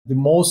the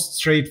most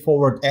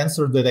straightforward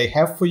answer that I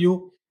have for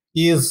you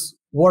is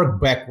work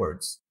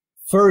backwards.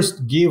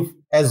 First, give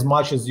as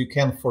much as you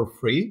can for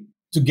free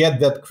to get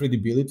that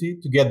credibility,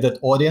 to get that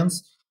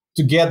audience,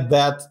 to get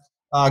that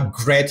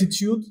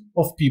gratitude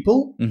of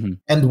people. Mm-hmm.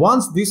 And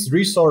once this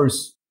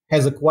resource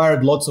has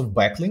acquired lots of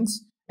backlinks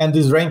and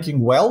is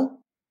ranking well,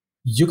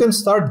 you can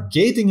start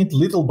gating it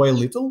little by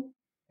little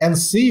and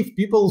see if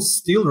people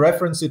still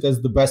reference it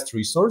as the best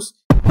resource.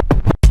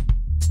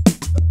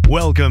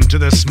 Welcome to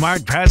the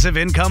Smart Passive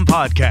Income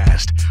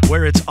Podcast,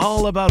 where it's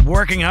all about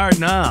working hard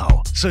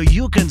now so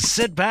you can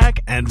sit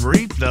back and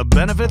reap the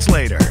benefits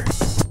later.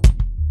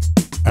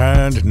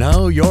 And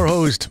now your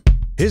host.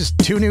 His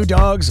two new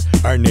dogs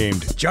are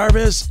named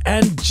Jarvis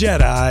and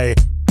Jedi,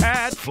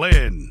 Pat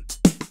Flynn.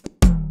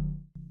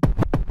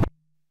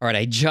 All right,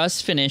 I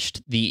just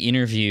finished the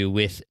interview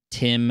with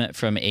Tim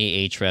from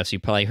Ahrefs. You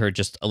probably heard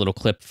just a little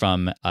clip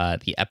from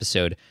the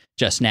episode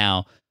just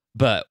now.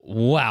 But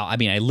wow, I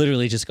mean, I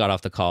literally just got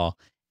off the call,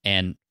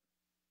 and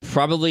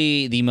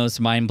probably the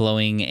most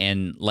mind-blowing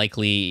and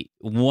likely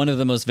one of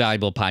the most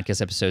valuable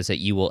podcast episodes that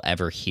you will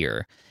ever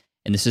hear.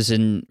 And this is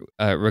in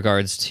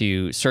regards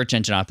to search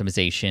engine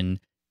optimization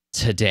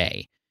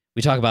today.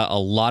 We talk about a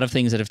lot of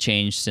things that have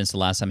changed since the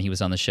last time he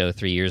was on the show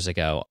 3 years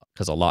ago,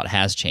 because a lot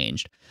has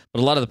changed.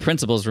 But a lot of the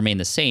principles remain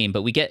the same,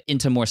 but we get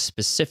into more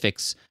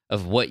specifics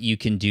of what you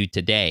can do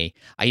today.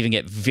 I even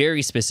get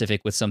very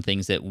specific with some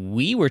things that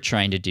we were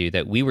trying to do,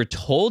 that we were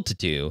told to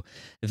do,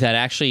 that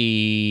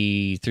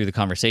actually, through the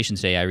conversation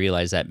today, I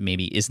realized that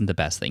maybe isn't the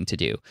best thing to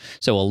do.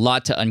 So a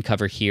lot to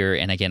uncover here.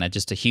 And again,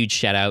 just a huge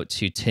shout out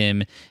to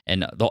Tim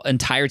and the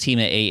entire team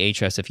at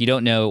Ahrefs. If you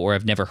don't know or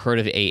have never heard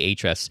of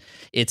Ahrefs,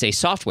 it's a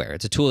software.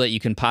 It's a tool that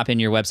you can pop in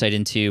your website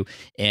into,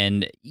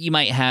 and you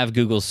might have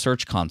Google's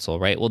Search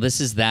Console, right? Well,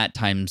 this is that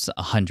times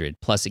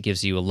 100. Plus, it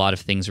gives you a lot of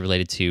things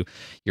related to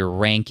your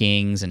rankings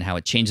and how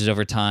it changes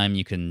over time.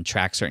 You can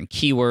track certain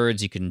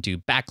keywords. You can do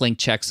backlink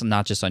checks,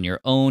 not just on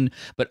your own,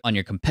 but on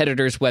your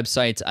competitors'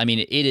 websites. I mean,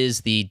 it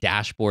is the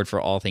dashboard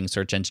for all things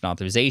search engine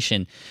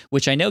optimization,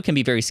 which I know can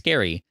be very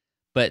scary,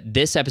 but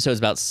this episode is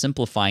about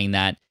simplifying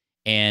that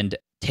and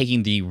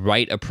taking the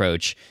right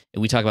approach.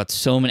 And we talk about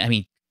so many, I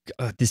mean,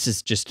 this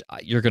is just,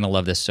 you're going to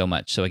love this so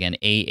much. So again,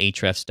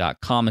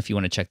 ahrefs.com if you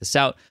want to check this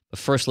out. But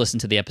first, listen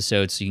to the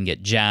episode so you can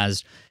get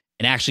jazzed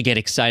and actually get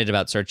excited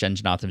about search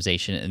engine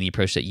optimization and the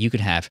approach that you could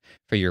have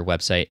for your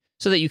website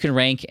so that you can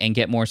rank and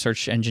get more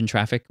search engine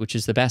traffic, which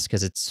is the best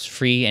because it's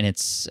free and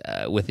it's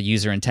with a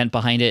user intent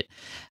behind it.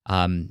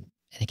 And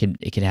it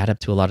can add up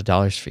to a lot of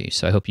dollars for you.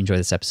 So I hope you enjoy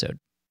this episode.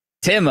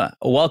 Tim,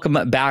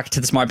 welcome back to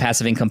the Smart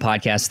Passive Income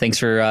Podcast. Thanks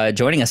for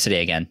joining us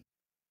today again.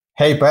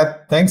 Hey,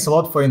 Pat, thanks a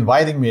lot for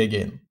inviting me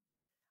again.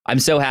 I'm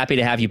so happy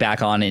to have you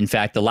back on. In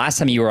fact, the last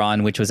time you were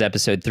on, which was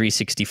episode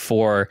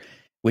 364,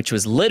 which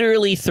was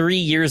literally 3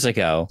 years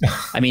ago.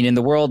 I mean, in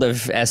the world of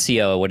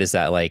SEO, what is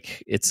that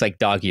like? It's like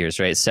dog years,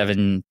 right?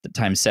 7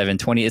 times 7,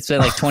 20. It's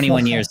been like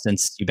 21 years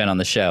since you've been on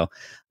the show.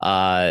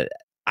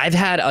 I've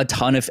had a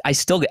ton of, I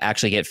still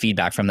actually get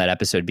feedback from that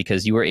episode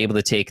because you were able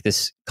to take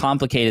this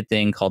complicated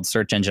thing called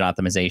search engine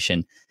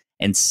optimization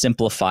and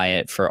simplify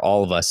it for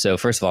all of us. So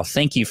first of all,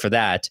 thank you for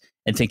that.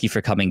 And thank you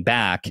for coming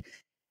back.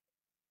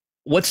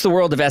 What's the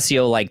world of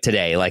SEO like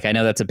today? Like, I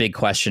know that's a big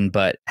question,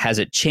 but has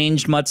it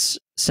changed much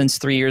since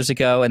 3 years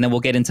ago? And then we'll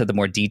get into the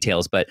more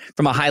details. But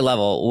from a high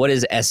level, what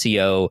does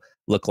SEO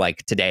look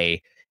like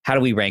today? How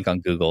do we rank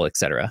on Google, et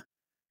cetera?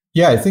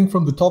 Yeah, I think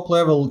from the top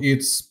level,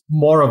 it's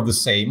more of the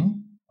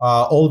same.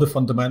 All the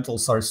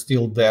fundamentals are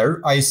still there.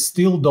 I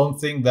still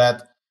don't think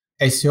that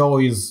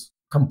SEO is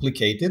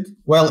complicated.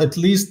 Well, at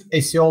least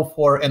SEO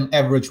for an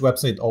average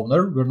website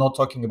owner. We're not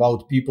talking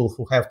about people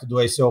who have to do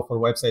SEO for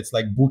websites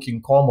like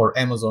Booking.com or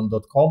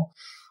Amazon.com.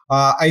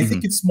 I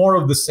think it's more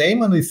of the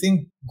same. And I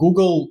think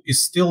Google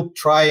is still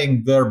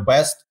trying their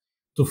best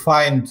to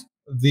find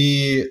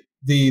the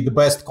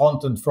best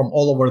content from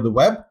all over the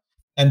web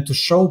and to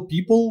show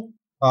people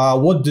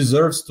what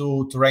deserves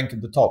to rank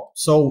at the top.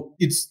 So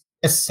it's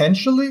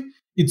essentially,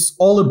 it's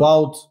all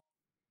about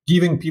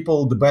giving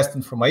people the best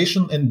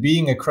information and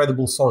being a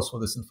credible source for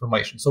this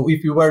information. So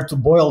if you were to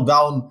boil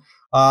down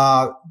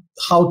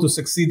how to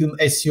succeed in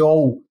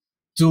SEO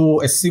to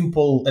a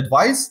simple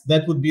advice,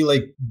 that would be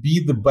like,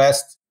 be the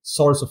best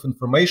source of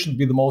information,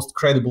 be the most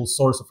credible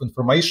source of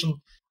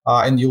information,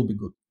 and you'll be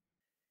good.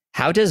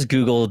 How does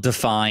Google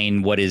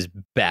define what is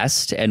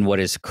best and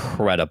what is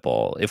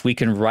credible? If we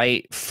can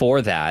write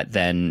for that,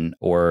 then,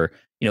 or,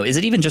 you know, is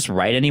it even just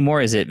write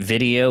anymore? Is it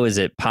video? Is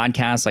it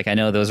podcasts? Like, I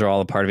know those are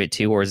all a part of it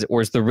too. Or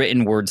is the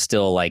written word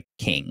still like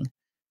king?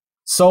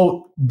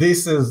 So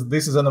this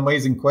is an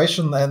amazing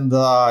question, and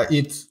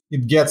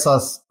it gets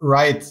us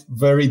right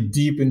very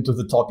deep into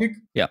the topic.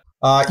 Yeah.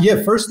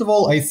 First of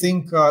all, I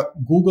think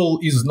Google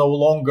is no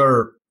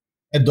longer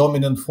a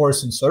dominant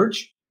force in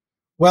search.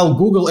 Well,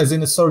 Google as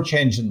in a search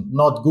engine,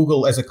 not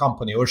Google as a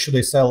company, or should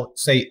I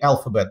say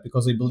Alphabet,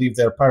 because I believe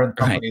their parent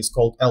company is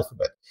called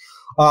Alphabet.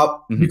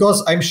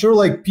 Because I'm sure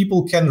like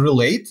people can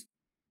relate.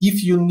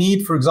 If you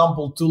need, for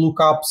example, to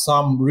look up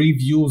some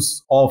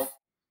reviews of,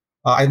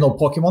 I know,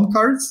 Pokemon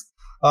cards,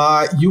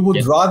 you would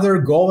Yeah. rather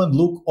go and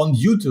look on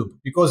YouTube,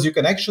 because you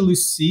can actually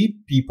see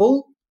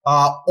people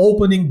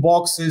opening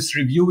boxes,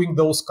 reviewing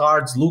those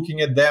cards,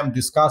 looking at them,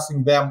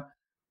 discussing them.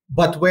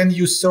 But when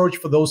you search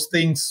for those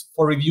things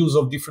for reviews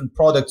of different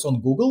products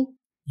on Google,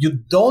 you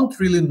don't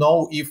really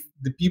know if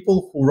the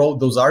people who wrote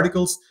those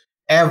articles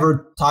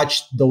ever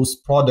touched those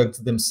products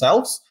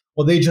themselves,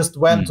 or they just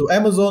went to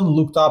Amazon,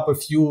 looked up a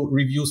few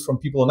reviews from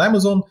people on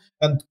Amazon,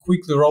 and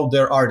quickly wrote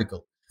their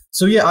article.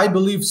 So yeah, I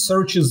believe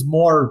search is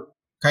more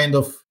kind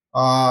of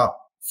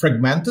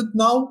fragmented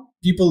now.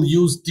 People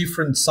use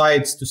different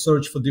sites to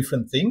search for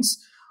different things.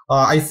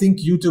 I think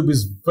YouTube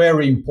is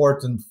very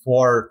important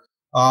for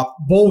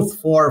both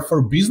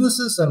for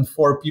businesses and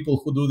for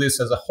people who do this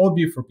as a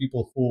hobby, for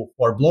people who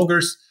are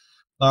bloggers.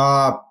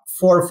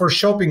 For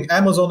shopping,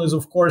 Amazon is,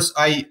 of course,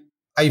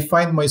 I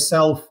find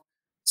myself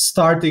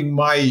starting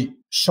my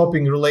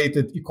shopping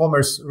related,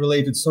 e-commerce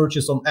related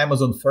searches on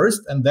Amazon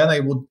first, and then I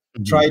would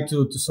try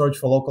to search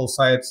for local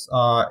sites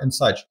and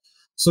such.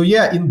 So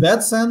yeah, in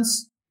that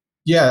sense,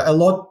 yeah, a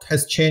lot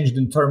has changed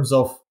in terms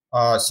of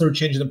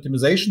search engine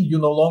optimization. You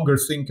no longer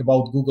think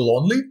about Google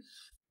only.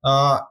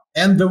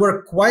 And there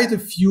were quite a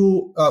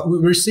few, we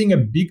were seeing a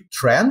big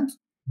trend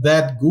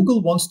that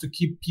Google wants to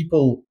keep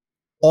people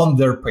on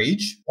their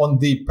page, on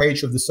the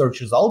page of the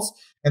search results.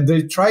 And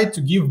they try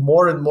to give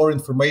more and more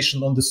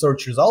information on the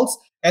search results,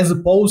 as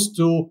opposed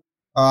to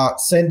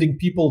sending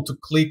people to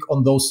click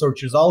on those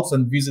search results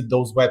and visit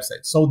those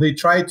websites. So they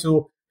try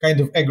to kind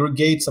of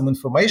aggregate some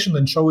information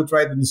and show it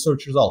right in the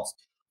search results.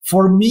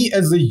 For me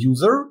as a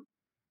user,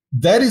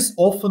 that is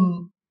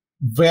often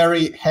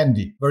very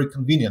handy, very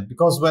convenient,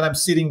 because when I'm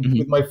sitting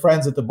with my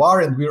friends at the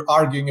bar and we're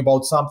arguing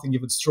about something,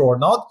 if it's true or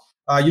not,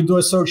 you do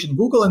a search in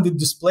Google and it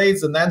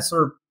displays an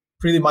answer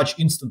pretty much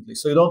instantly.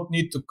 So you don't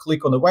need to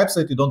click on the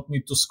website. You don't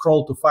need to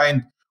scroll to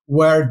find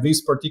where this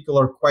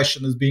particular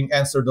question is being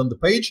answered on the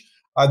page.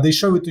 They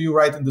show it to you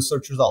right in the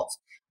search results.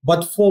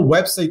 But for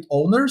website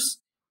owners,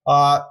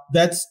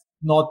 that's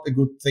not a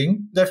good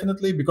thing,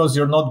 definitely, because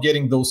you're not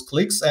getting those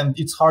clicks and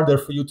it's harder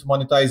for you to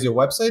monetize your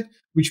website,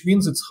 which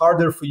means it's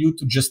harder for you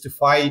to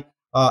justify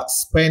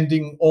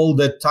spending all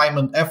that time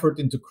and effort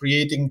into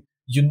creating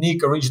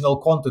unique original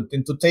content,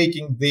 into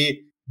taking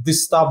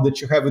this stuff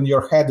that you have in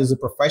your head as a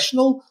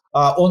professional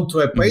onto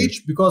a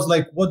page, because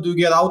like, what do you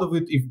get out of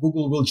it if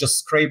Google will just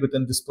scrape it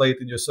and display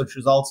it in your search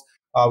results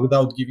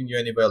without giving you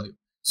any value?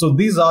 So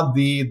these are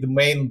the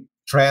main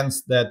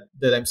trends that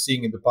I'm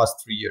seeing in the past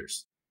 3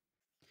 years.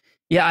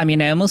 Yeah, I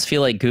mean, I almost feel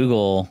like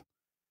Google,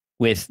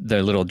 with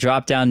their little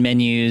drop-down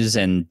menus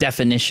and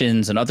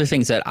definitions and other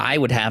things that I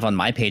would have on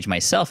my page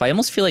myself, I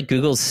almost feel like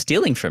Google's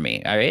stealing from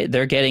me. All right,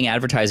 they're getting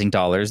advertising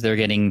dollars, they're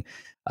getting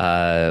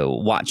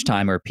watch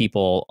time or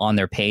people on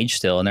their page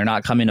still, and they're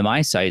not coming to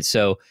my site.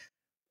 So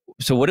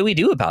what do we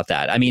do about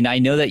that? I mean, I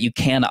know that you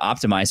can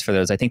optimize for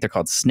those. I think they're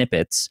called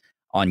snippets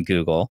on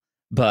Google,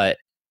 but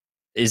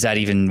is that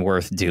even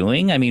worth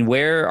doing? I mean,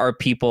 where are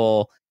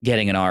people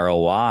getting an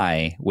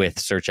ROI with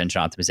search engine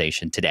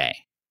optimization today?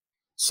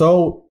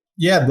 So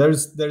yeah,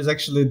 there's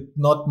actually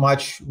not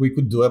much we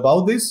could do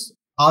about this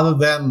other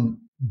than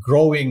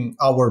growing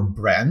our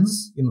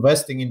brands,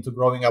 investing into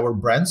growing our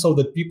brand, so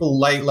that people,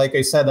 like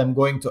I said, I'm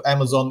going to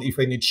Amazon if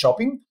I need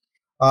shopping.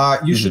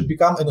 You should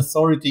become an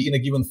authority in a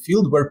given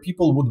field where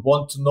people would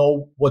want to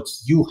know what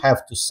you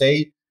have to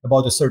say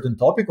about a certain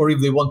topic, or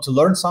if they want to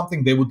learn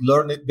something, they would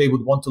learn it. They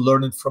would want to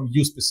learn it from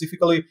you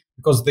specifically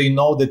because they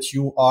know that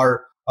you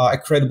are a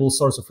credible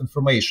source of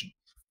information.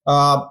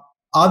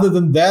 Other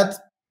than that,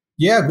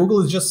 yeah,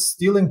 Google is just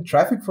stealing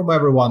traffic from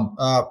everyone.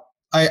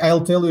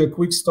 I'll tell you a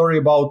quick story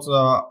about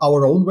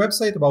our own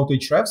website, about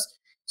Ahrefs.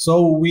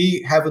 So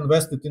we have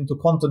invested into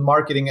content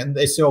marketing and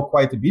SEO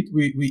quite a bit.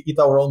 We eat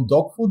our own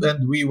dog food,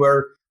 and we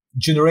were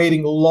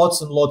generating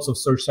lots and lots of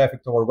search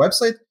traffic to our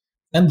website.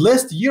 And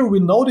last year, we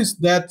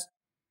noticed that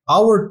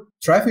our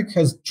traffic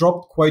has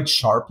dropped quite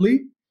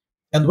sharply.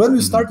 And when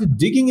we started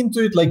digging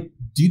into it, like,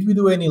 did we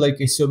do any like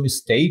SEO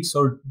mistakes,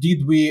 or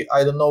did we,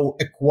 I don't know,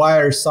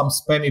 acquire some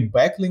spammy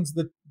backlinks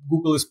that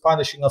Google is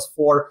punishing us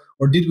for,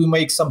 or did we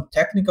make some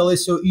technical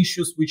SEO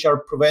issues which are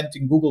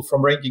preventing Google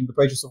from ranking the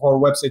pages of our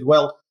website?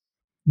 Well,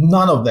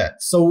 none of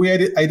that. So we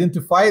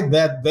identified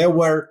that there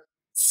were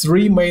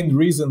three main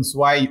reasons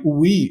why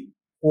we,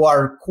 who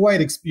are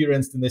quite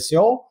experienced in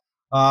SEO,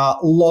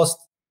 lost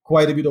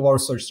quite a bit of our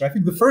search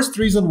traffic. The first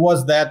reason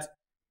was that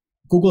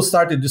Google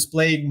started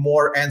displaying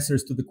more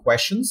answers to the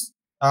questions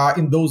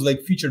in those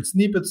like featured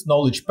snippets,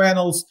 knowledge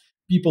panels.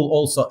 People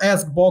also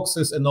ask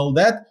boxes and all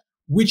that,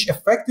 which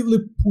effectively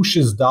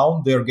pushes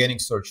down the organic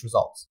search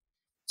results.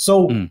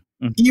 So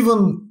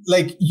even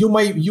like you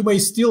may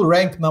still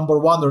rank number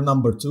 1 or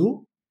number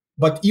 2,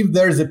 but if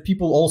there's a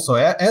people also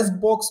ask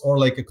box or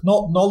like a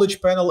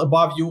knowledge panel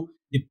above you,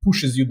 it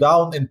pushes you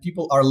down and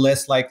people are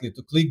less likely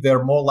to click.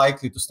 They're more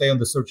likely to stay on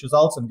the search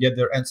results and get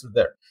their answer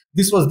there.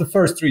 This was the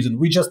first reason.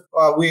 We just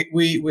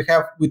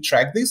we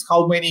track this,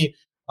 how many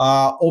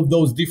of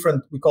those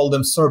different, we call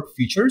them SERP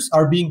features,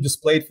 are being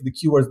displayed for the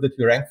keywords that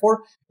we rank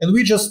for. And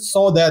we just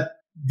saw that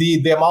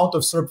the amount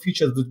of SERP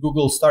features that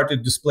Google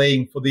started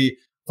displaying for the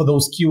for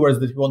those keywords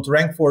that we want to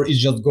rank for is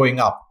just going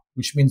up,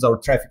 which means our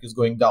traffic is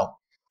going down.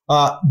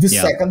 The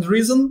second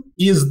reason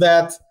is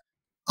that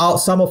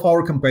some of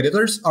our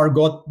competitors are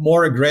got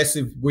more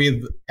aggressive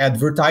with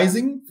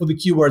advertising for the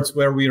keywords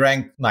where we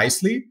rank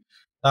nicely.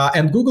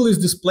 And Google is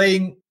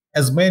displaying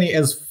as many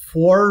as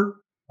 4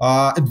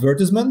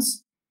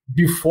 advertisements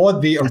before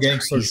the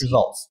organic search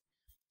results.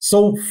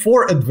 So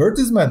 4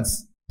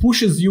 advertisements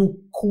pushes you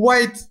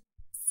quite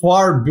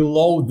far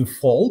below the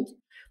fold.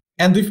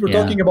 And if we're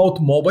talking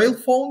about mobile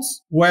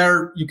phones,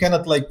 where you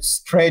cannot like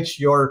stretch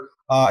your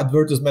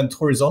advertisement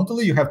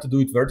horizontally, you have to do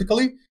it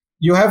vertically.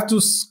 You have to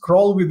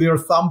scroll with your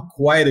thumb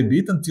quite a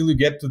bit until you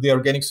get to the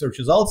organic search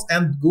results.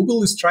 And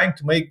Google is trying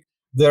to make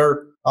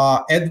their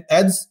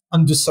ads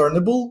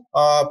undiscernible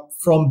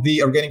from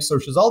the organic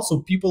search results,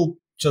 so people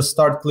just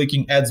start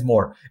clicking ads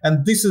more.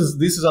 And this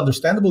is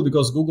understandable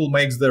because Google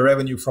makes their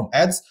revenue from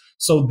ads,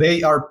 so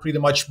they are pretty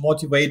much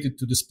motivated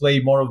to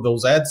display more of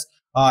those ads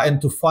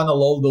and to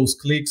funnel all those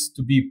clicks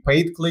to be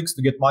paid clicks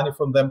to get money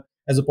from them,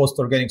 as opposed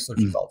to organic search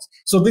results.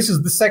 So this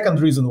is the second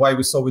reason why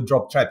we saw we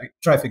dropped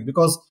traffic,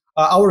 because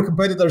our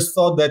competitors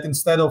thought that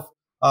instead of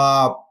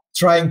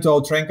trying to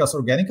outrank us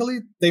organically,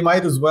 they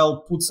might as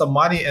well put some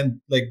money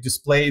and like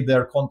display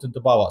their content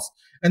above us.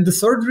 And the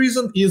third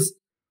reason is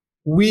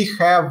we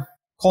have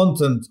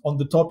content on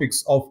the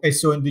topics of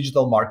SEO and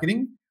digital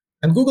marketing,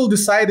 and Google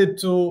decided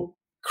to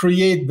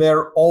create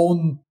their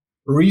own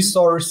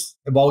resource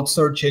about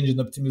search engine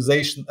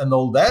optimization and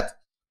all that.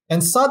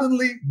 And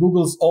suddenly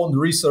Google's own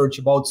research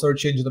about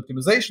search engine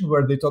optimization,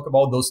 where they talk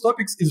about those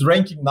topics, is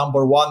ranking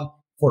 #1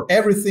 for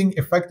everything,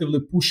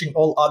 effectively pushing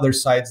all other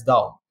sites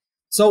down.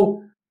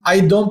 So I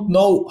don't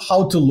know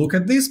how to look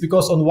at this,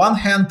 because on one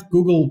hand,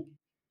 Google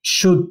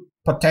should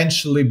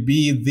potentially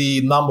be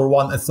the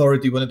 #1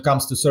 authority when it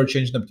comes to search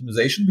engine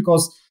optimization,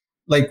 because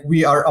like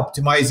we are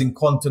optimizing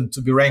content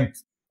to be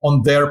ranked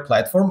on their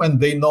platform and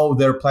they know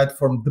their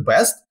platform the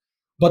best.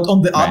 But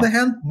on the other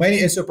hand, many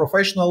SEO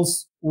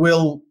professionals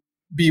will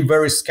be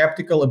very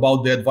skeptical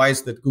about the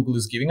advice that Google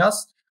is giving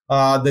us,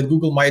 that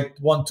Google might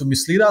want to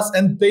mislead us,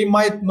 and they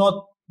might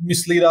not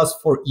mislead us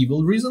for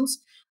evil reasons.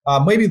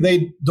 Maybe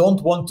they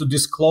don't want to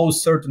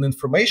disclose certain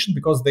information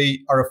because they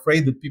are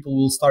afraid that people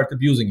will start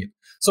abusing it.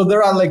 So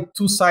there are like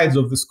 2 sides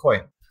of this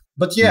coin.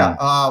 But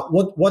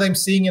what I'm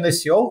seeing in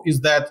SEO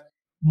is that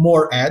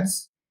more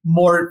ads,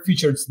 more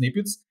featured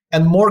snippets,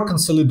 and more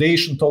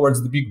consolidation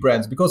towards the big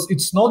brands, because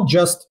it's not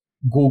just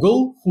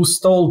Google who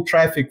stole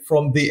traffic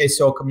from the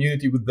SEO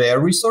community with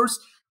their resource.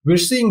 We're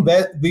seeing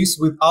this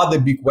with other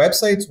big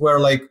websites, where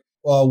like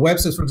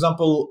websites, for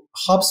example,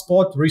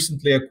 HubSpot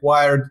recently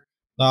acquired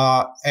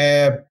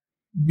a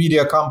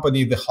media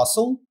company, The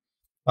Hustle.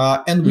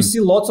 And we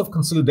see lots of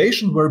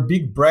consolidation where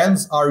big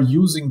brands are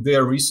using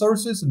their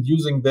resources and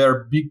using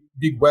their big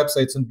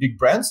websites and big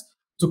brands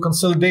to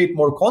consolidate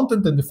more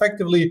content and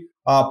effectively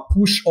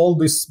push all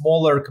this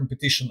smaller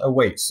competition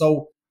away.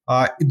 So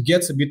it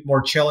gets a bit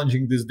more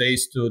challenging these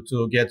days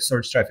to get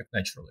search traffic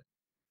naturally.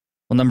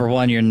 Well,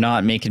 #1, you're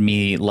not making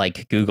me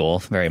like Google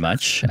very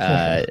much.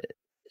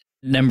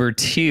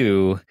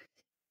 #2,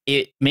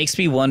 it makes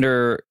me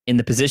wonder, in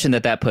the position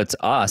that puts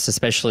us,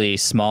 especially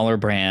smaller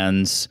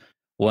brands,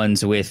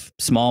 ones with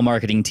small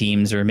marketing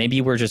teams, or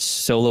maybe we're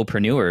just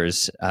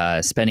solopreneurs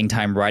spending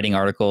time writing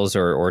articles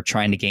or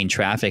trying to gain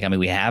traffic. I mean,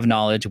 we have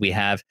knowledge, we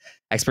have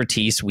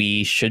expertise,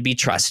 we should be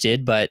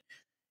trusted, but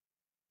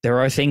there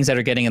are things that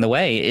are getting in the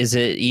way. Is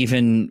it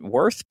even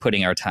worth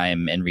putting our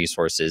time and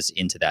resources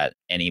into that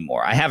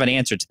anymore? I have an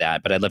answer to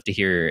that, but I'd love to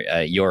hear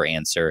your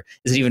answer.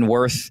 Is it even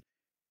worth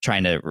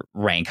trying to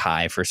rank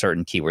high for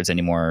certain keywords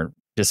anymore,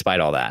 despite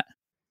all that?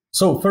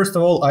 So first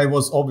of all, I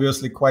was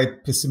obviously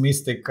quite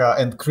pessimistic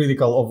and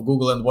critical of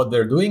Google and what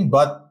they're doing.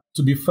 But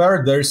to be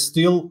fair, there's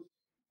still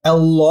a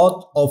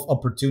lot of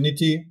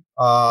opportunity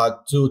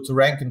to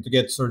rank and to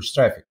get search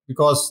traffic,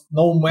 because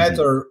no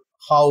matter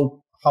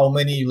how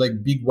many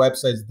like big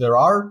websites there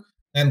are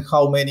and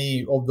how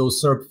many of those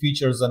SERP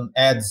features and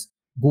ads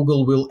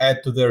Google will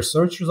add to their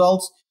search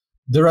results,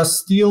 there's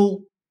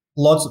still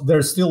lots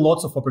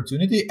of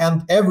opportunity,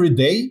 and every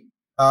day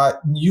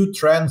new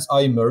trends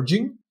are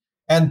emerging.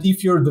 And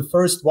if you're the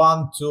first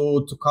one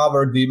to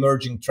cover the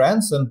emerging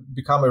trends and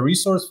become a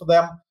resource for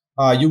them,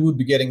 you would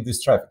be getting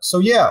this traffic. So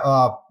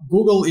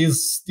Google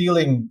is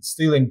stealing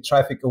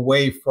traffic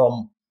away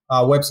from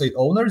website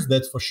owners,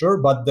 that's for sure,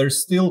 but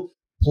there's still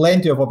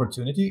plenty of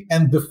opportunity.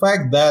 And the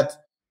fact that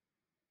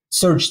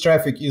search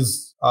traffic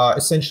is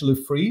essentially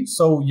free,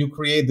 so you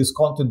create this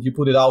content, you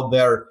put it out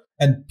there,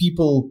 and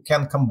people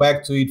can come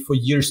back to it for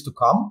years to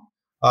come.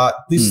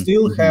 This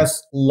still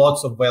has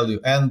lots of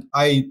value. And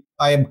I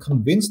am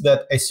convinced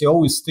that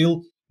SEO is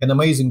still an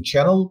amazing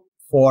channel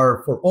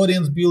for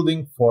audience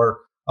building, for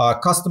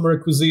customer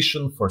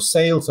acquisition, for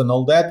sales and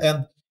all that.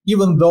 And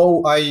even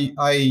though I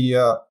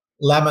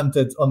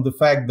lamented on the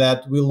fact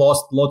that we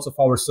lost lots of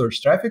our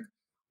search traffic,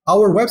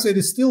 our website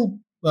is still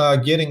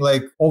getting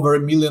like over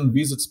 1 million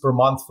visits per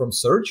month from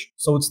search.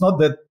 So it's not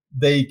that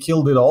they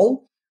killed it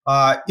all.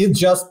 It's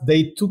just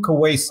they took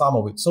away some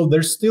of it. So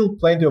there's still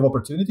plenty of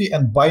opportunity,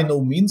 and by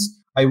no means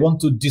I want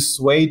to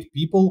dissuade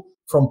people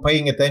from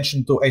paying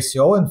attention to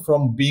SEO and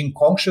from being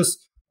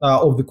conscious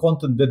of the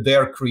content that they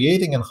are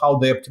creating and how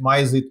they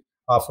optimize it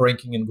for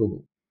ranking in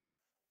Google.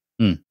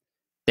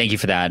 Thank you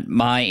for that.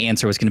 My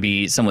answer was going to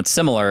be somewhat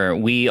similar.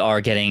 We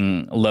are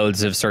getting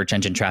loads of search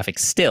engine traffic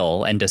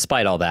still, and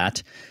despite all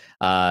that,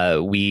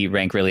 we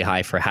rank really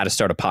high for how to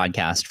start a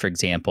podcast, for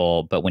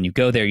example. But when you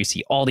go there, you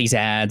see all these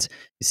ads,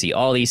 you see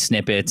all these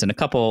snippets, and a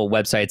couple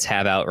websites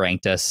have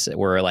outranked us.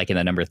 We're like in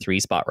the number 3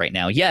 spot right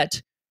now.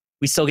 Yet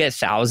we still get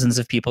thousands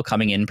of people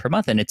coming in per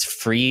month, and it's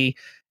free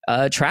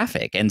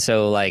traffic. And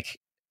so, like,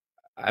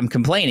 I'm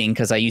complaining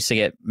because I used to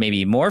get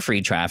maybe more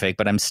free traffic,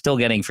 but I'm still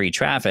getting free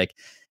traffic.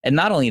 And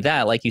not only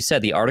that, like you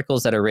said, the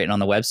articles that are written on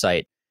the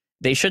website,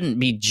 they shouldn't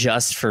be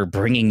just for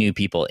bringing new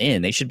people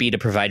in. They should be to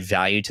provide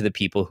value to the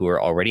people who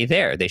are already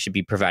there. They should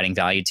be providing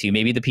value to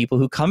maybe the people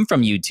who come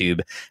from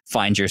YouTube,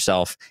 find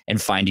yourself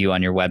and find you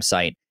on your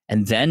website,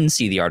 and then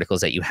see the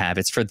articles that you have.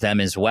 It's for them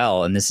as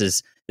well. And this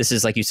is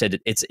like you said,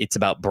 it's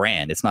about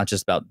brand. It's not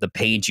just about the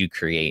page you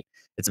create.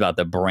 It's about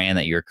the brand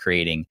that you're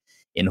creating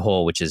in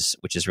whole, which is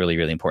really,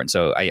 really important.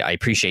 So I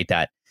appreciate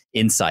that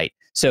insight.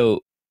 So,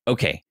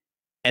 okay,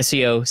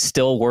 SEO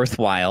still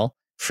worthwhile,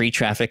 free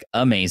traffic,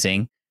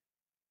 amazing.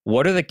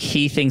 What are the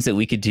key things that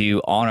we could do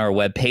on our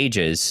web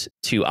pages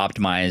to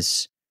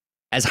optimize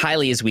as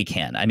highly as we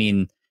can? I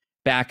mean,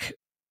 back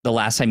the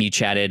last time you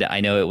chatted,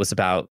 I know it was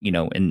about,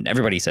 and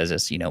everybody says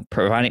this,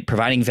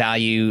 providing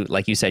value,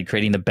 like you said,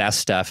 creating the best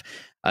stuff.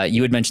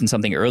 You had mentioned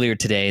something earlier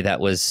today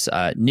that was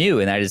new,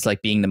 and that is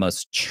like being the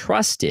most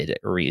trusted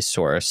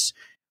resource.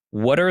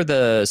 What are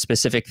the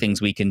specific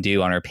things we can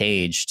do on our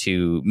page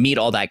to meet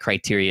all that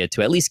criteria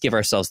to at least give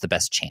ourselves the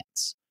best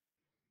chance?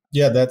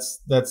 Yeah,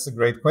 that's a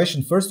great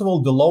question. First of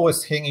all, the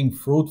lowest hanging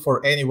fruit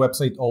for any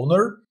website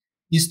owner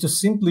is to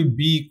simply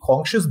be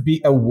conscious,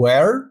 be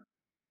aware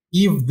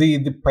if the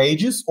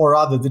pages, or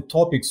rather the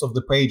topics of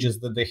the pages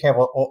that they have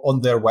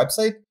on their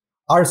website,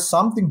 are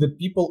something that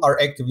people are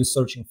actively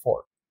searching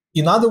for.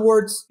 In other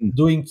words,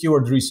 doing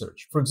keyword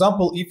research. For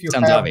example, if you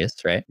sounds obvious,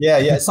 right? Yeah,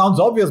 it sounds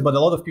obvious, but a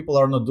lot of people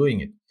are not doing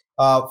it.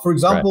 For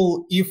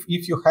example, right.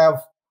 if you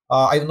have,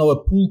 I don't know,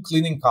 a pool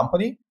cleaning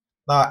company,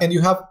 and you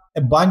have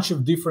a bunch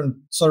of different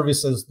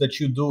services that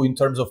you do in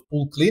terms of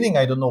pool cleaning,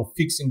 I don't know,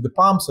 fixing the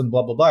pumps and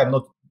blah, blah, blah. I'm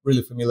not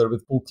really familiar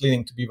with pool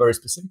cleaning to be very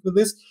specific with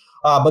this.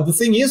 But the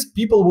thing is,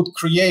 people would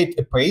create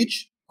a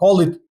page, call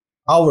it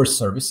Our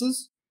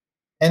Services,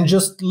 and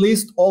just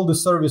list all the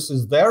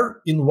services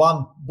there in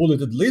one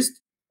bulleted list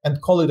and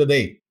call it a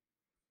day.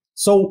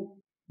 So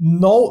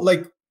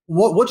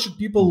what should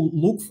people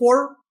look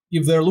for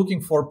if they're looking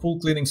for pool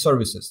cleaning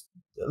services?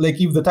 Like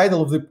if the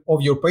title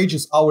of your page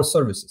is Our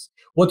Services,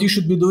 what you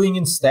should be doing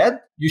instead,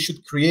 you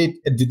should create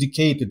a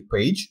dedicated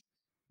page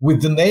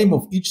with the name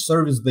of each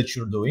service that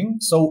you're doing.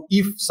 So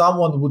if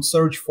someone would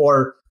search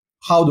for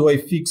how do I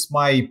fix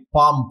my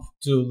pump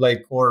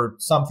or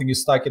something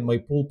is stuck in my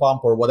pool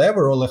pump or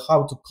whatever, or like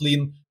how to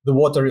clean the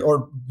water,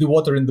 or the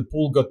water in the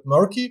pool got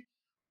murky,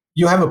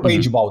 you have a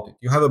page about it.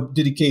 You have a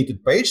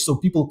dedicated page so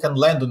people can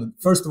land on it.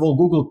 First of all,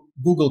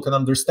 Google can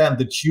understand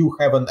that you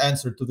have an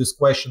answer to this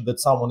question that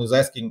someone is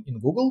asking in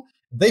Google.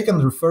 They can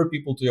refer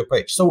people to your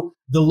page. So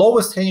the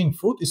lowest hanging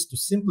fruit is to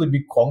simply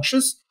be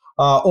conscious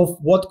of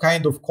what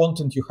kind of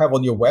content you have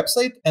on your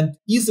website, and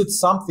is it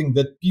something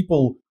that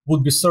people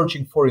would be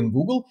searching for in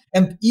Google,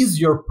 and is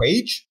your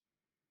page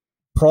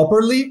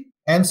properly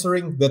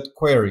answering that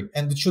query?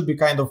 And it should be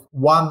kind of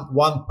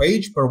one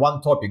page per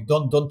one topic.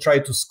 Don't try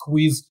to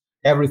squeeze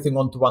everything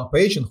onto one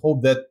page and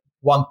hope that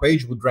one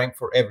page would rank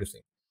for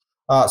everything.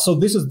 So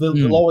this is the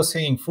lowest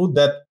hanging fruit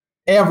that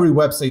every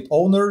website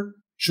owner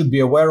should be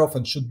aware of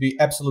and should be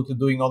absolutely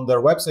doing on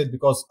their website,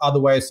 because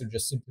otherwise you're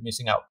just simply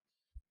missing out.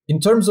 In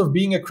terms of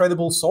being a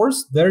credible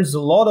source, there's a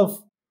lot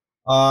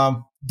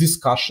of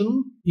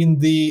discussion in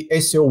the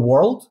SEO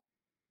world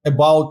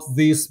about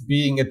this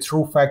being a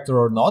true factor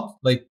or not.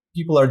 Like,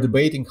 people are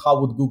debating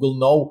how would Google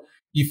know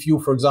if you,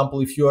 for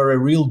example, if you are a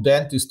real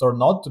dentist or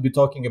not, to be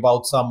talking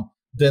about some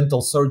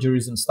dental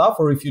surgeries and stuff,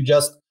 or if you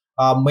just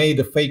made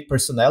a fake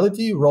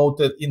personality, wrote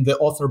it in the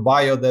author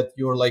bio that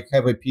you're like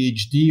have a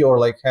PhD or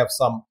like have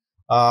some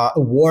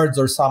awards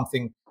or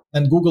something,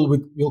 and Google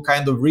will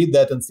kind of read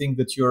that and think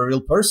that you're a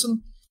real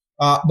person.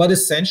 But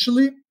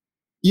essentially,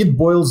 it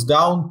boils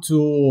down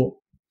to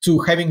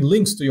having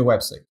links to your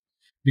website.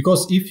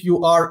 Because if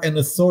you are an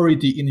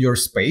authority in your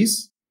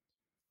space,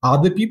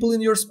 other people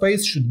in your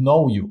space should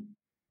know you,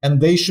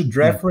 and they should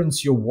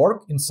reference your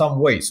work in some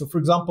way. So, for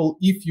example,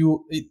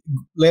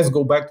 let's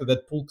go back to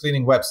that pool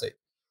cleaning website.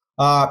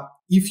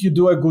 If you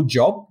do a good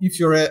job, if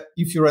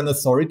you're an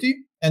authority,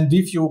 and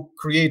if you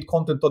create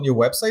content on your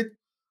website,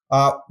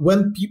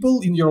 when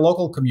people in your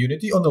local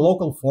community on the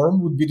local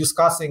forum would be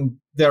discussing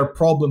their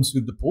problems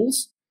with the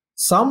pools,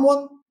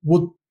 someone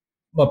would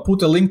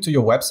put a link to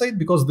your website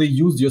because they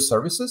used your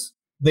services,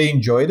 they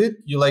enjoyed it,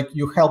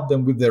 you helped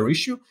them with their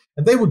issue,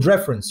 and they would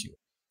reference you.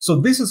 So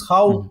this is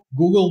how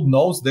Google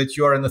knows that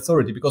you are an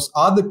authority, because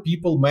other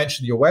people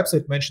mention your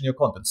website, mention your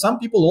content. Some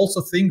people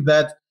also think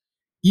that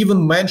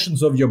even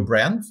mentions of your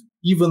brand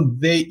even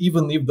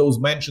if those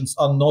mentions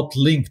are not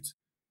linked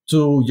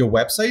to your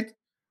website,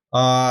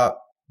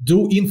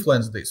 do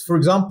influence this. For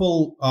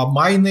example,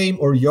 my name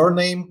or your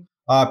name,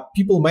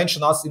 people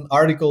mention us in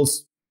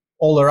articles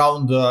all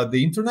around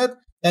the internet,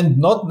 and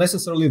not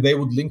necessarily they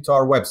would link to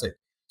our website.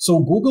 So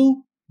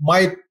Google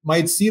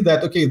might see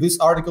that, okay, this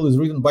article is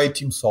written by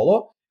Tim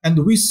Soulo,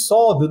 and we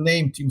saw the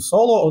name Tim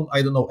Soulo on,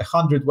 I don't know,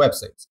 100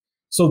 websites.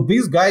 So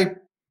this guy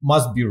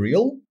must be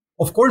real.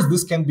 Of course,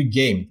 this can be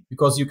gamed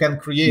because you can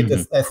create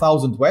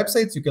 1,000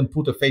 websites, you can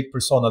put a fake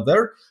persona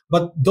there,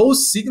 but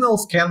those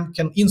signals can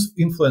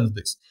influence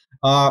this.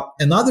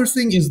 Another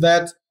thing is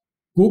that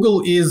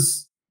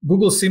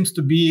Google seems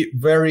to be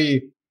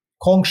very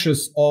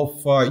conscious of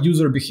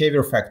user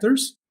behavior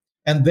factors,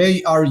 and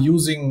they are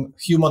using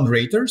human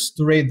raters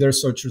to rate their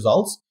search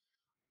results.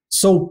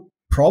 So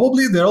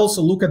probably they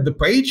also look at the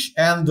page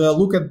and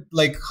look at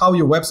like how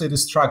your website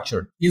is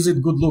structured. Is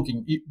it good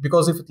looking?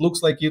 Because if it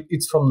looks like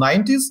it's from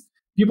 90s,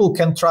 people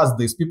can trust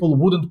this. People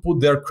wouldn't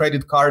put their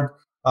credit card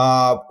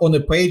on a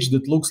page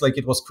that looks like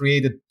it was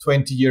created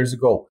 20 years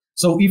ago.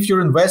 So if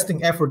you're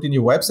investing effort in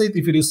your website,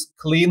 if it is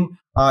clean,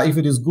 if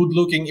it is good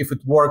looking, if it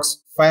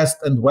works fast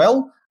and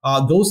well,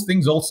 those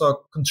things also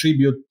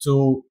contribute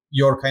to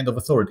your kind of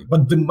authority.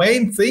 But the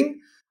main thing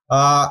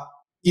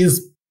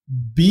is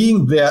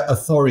being the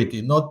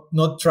authority,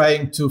 not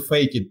trying to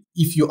fake it.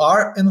 If you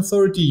are an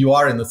authority, you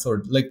are an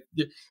authority. Like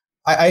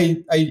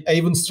I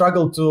even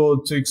struggle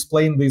to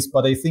explain this,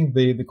 but I think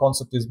the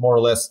concept is more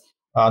or less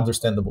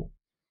understandable.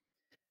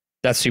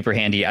 That's super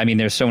handy. I mean,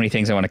 there's so many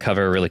things I want to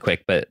cover really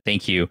quick, but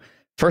thank you.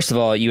 First of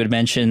all, you had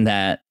mentioned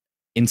that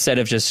instead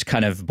of just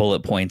kind of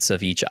bullet points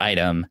of each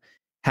item,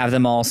 have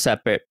them all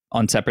separate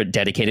on separate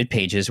dedicated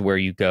pages where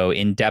you go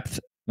in depth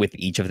with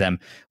each of them.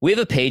 We have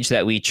a page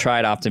that we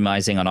tried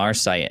optimizing on our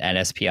site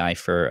at SPI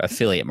for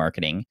affiliate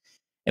marketing.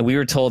 And we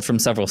were told from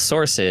several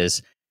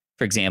sources,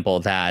 for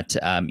example, that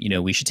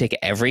we should take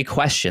every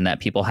question that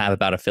people have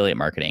about affiliate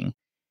marketing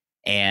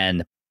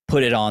and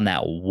put it on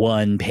that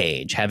one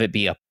page, have it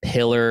be a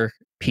pillar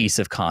piece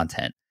of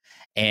content.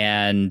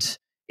 And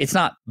it's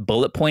not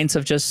bullet points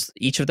of just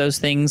each of those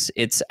things.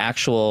 It's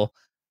actual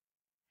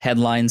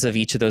headlines of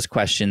each of those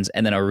questions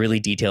and then a really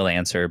detailed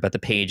answer. But the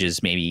page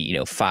is maybe,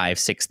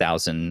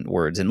 5,000-6,000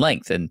 words in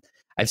length. And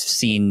I've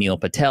seen Neil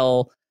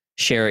Patel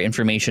share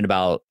information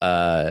about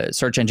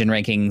search engine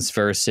rankings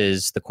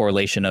versus the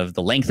correlation of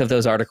the length of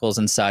those articles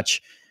and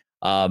such.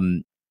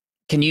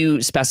 Can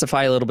you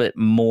specify a little bit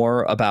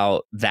more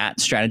about that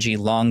strategy,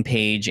 long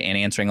page and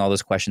answering all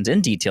those questions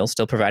in detail,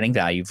 still providing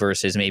value,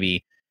 versus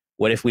maybe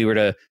what if we were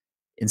to,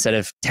 instead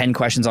of 10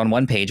 questions on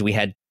one page, we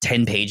had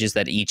 10 pages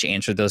that each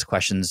answered those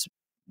questions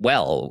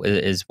well?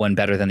 Is one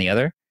better than the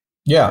other?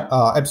 Yeah,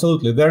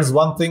 absolutely. There's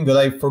one thing that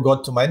I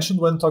forgot to mention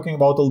when talking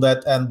about all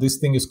that, and this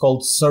thing is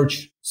called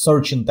search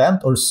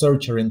intent or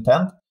searcher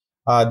intent.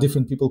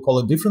 Different people call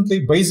it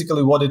differently.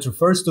 Basically, what it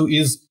refers to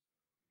is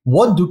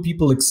what do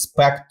people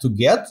expect to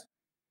get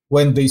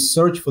when they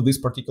search for this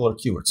particular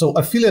keyword. So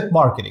affiliate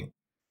marketing,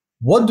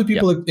 what do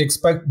people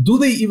expect? Do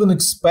they even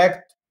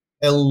expect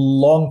a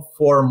long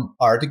form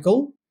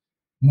article?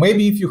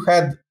 Maybe if you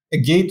had a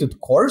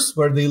gated course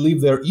where they leave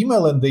their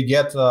email and they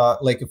get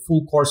like a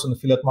full course on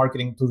affiliate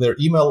marketing to their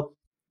email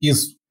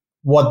is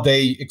what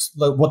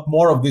what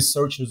more of these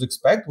searchers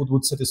expect, what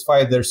would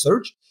satisfy their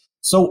search.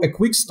 So a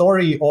quick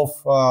story of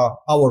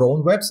our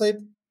own website.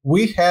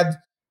 We had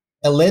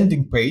a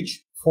landing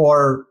page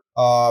for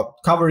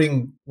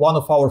covering one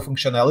of our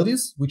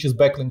functionalities, which is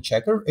backlink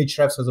checker.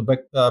 Ahrefs has a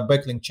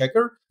backlink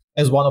checker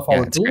as one of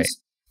our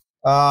tools.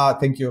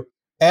 Thank you.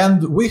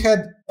 And we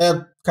had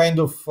a kind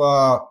of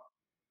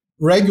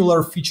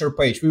regular feature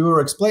page. We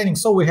were explaining,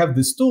 so we have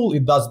this tool,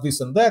 it does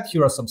this and that.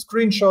 Here are some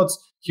screenshots.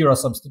 Here are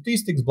some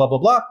statistics, blah, blah,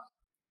 blah.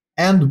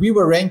 And we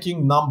were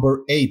ranking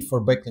number 8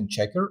 for backlink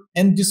checker.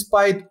 And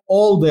despite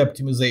all the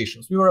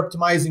optimizations, we were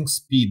optimizing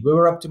speed. We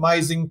were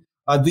optimizing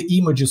the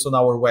images on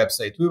our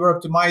website. We were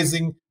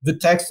optimizing the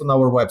text on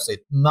our website.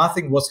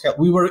 Nothing was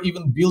helping. We were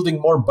even building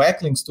more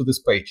backlinks to this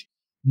page.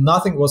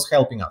 Nothing was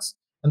helping us.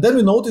 And then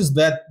we noticed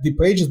that the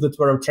pages that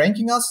were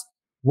outranking us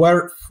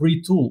were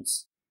free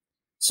tools.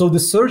 So the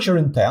searcher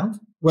intent,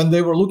 when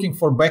they were looking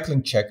for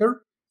backlink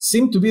checker,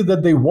 seemed to be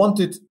that they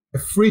wanted a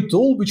free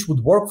tool which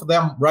would work for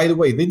them right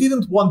away. They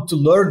didn't want to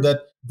learn that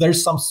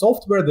there's some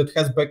software that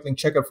has backlink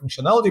checker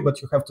functionality,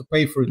 but you have to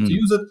pay for it to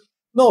use it.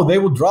 No, they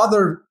would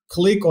rather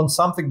click on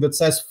something that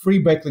says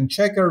free backlink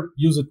checker,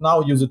 use it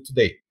now, use it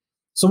today.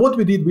 So what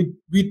we did,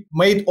 we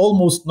made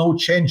almost no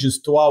changes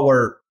to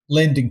our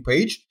landing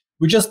page.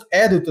 We just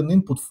added an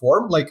input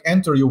form, like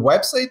enter your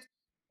website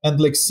and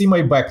like see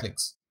my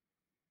backlinks.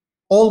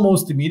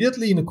 Almost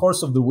immediately in the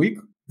course of the week,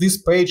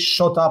 this page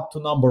shot up to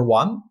number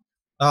 1.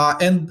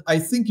 And I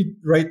think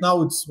right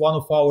now it's one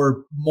of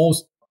our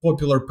most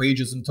popular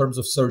pages in terms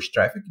of search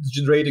traffic. It's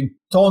generating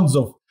tons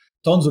of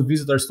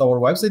visitors to our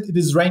website. It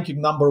is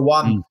ranking number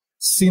 1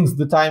 since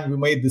the time we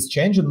made this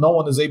change, and no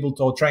one is able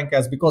to outrank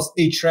us because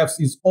Ahrefs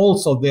is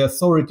also the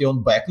authority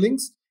on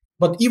backlinks.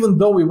 But even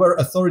though we were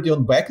authority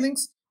on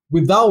backlinks,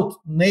 without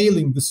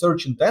nailing the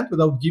search intent,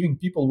 without giving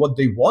people what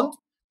they want,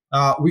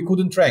 we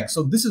couldn't rank.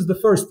 So this is the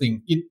first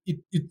thing.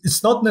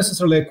 It's not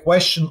necessarily a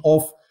question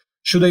of,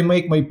 should I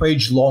make my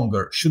page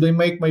longer? Should I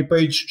make my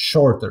page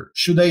shorter?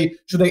 Should I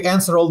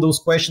answer all those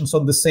questions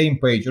on the same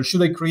page? Or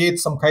should I create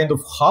some kind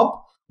of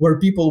hub where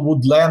people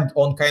would land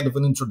on kind of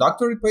an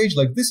introductory page?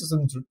 Like, this is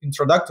an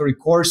introductory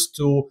course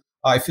to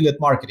affiliate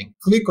marketing.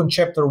 Click on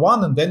chapter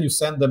 1 and then you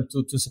send them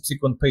to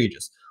subsequent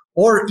pages.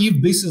 Or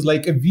if this is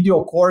like a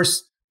video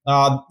course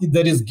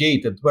that is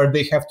gated, where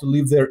they have to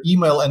leave their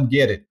email and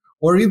get it.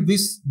 Or if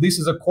this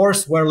is a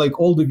course where like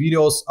all the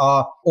videos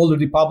are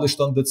already published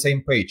on the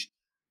same page.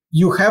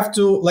 You have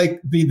to,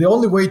 like, the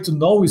only way to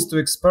know is to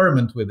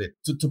experiment with it,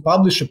 to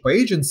publish a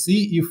page and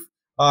see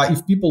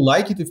if people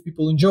like it, if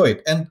people enjoy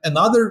it. And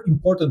another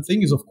important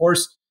thing is, of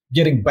course,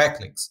 getting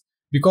backlinks,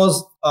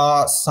 because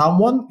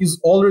someone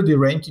is already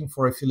ranking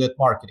for affiliate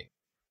marketing.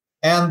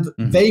 And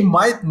they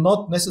might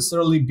not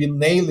necessarily be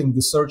nailing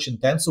the search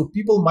intent. So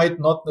people might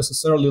not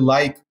necessarily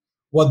like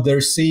what they're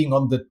seeing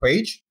on that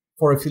page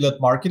for affiliate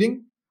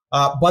marketing,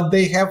 but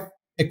they have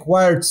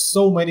acquired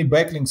so many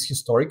backlinks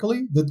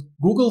historically that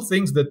Google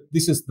thinks that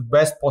this is the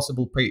best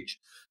possible page.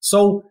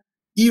 So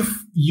if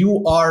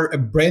you are a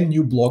brand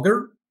new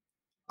blogger,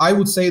 I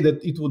would say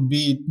that it would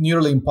be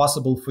nearly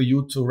impossible for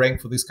you to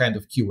rank for this kind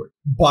of keyword.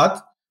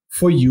 But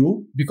for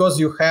you, because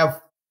you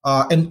have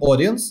an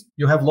audience,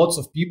 you have lots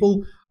of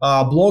people,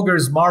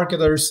 bloggers,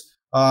 marketers,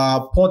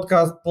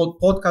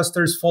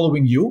 podcasters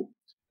following you.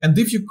 And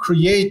if you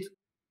create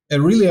a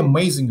really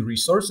amazing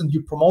resource and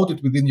you promote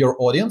it within your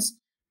audience,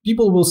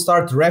 people will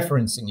start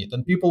referencing it,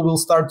 and people will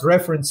start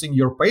referencing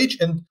your page.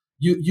 And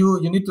you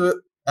need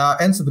to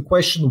answer the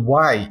question,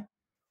 why?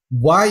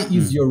 Why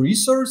is your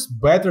resource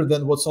better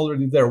than what's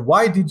already there?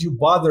 Why did you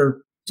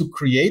bother to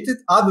create it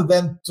other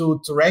than to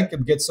rank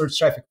and get search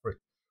traffic for it?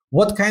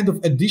 What kind of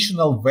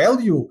additional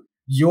value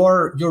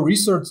your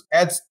research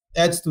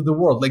adds to the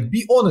world? Like,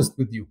 be honest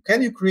with you.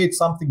 Can you create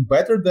something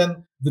better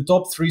than the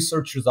top 3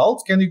 search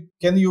results?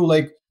 Can you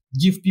like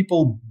give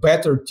people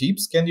better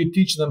tips? Can you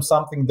teach them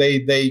something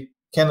they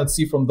cannot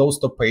see from those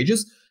top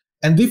pages?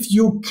 And if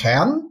you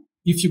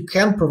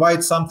can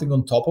provide something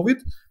on top of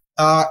it,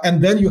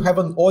 and then you have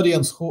an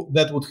audience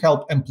that would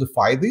help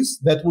amplify this,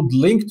 that would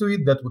link to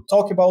it, that would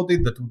talk about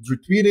it, that would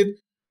retweet it,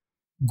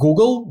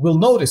 Google will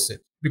notice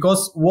it.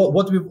 Because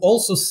what we've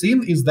also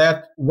seen is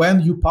that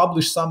when you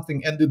publish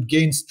something and it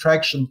gains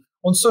traction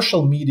on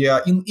social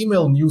media, in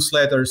email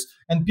newsletters,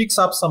 and picks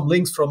up some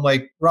links from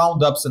like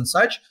roundups and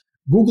such,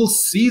 Google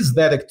sees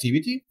that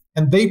activity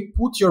and they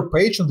put your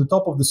page on the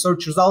top of the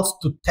search results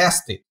to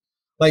test it.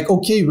 Like,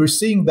 okay, we're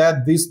seeing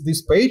that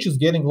this page is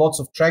getting lots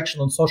of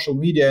traction on social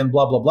media and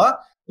blah, blah, blah.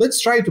 Let's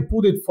try to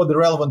put it for the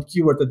relevant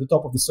keyword at the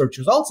top of the search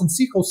results and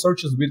see how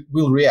searches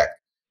will react.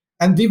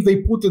 And if they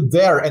put it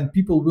there and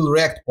people will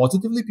react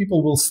positively,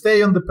 people will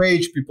stay on the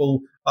page, people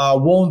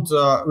won't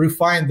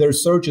refine their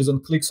searches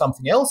and click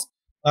something else,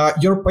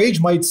 your page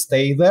might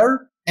stay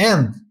there.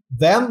 And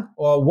then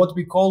what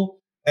we call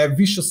a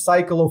vicious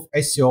cycle of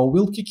SEO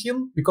will kick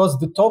in, because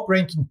the top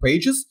ranking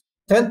pages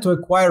tend to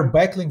acquire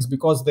backlinks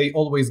because they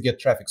always get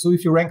traffic. So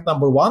if you rank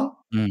number 1,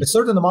 a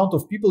certain amount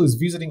of people is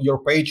visiting your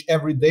page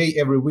every day,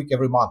 every week,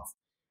 every month.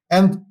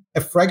 And a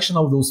fraction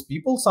of those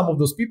people, some of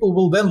those people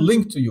will then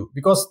link to you,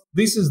 because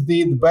this is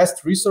the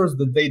best resource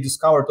that they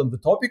discovered on the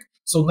topic.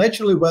 So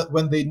naturally,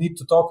 when they need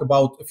to talk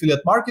about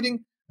affiliate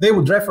marketing, they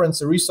would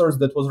reference a resource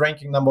that was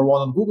ranking number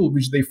 1 on Google,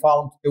 which they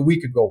found a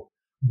week ago.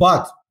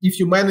 But if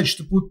you manage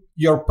to put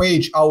your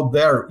page out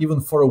there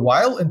even for a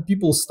while, and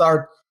people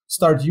start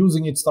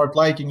using it, start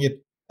liking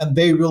it, and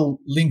they will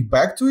link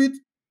back to it,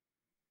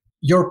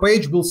 your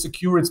page will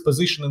secure its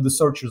position in the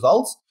search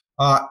results.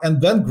 And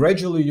then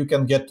gradually you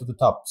can get to the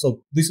top.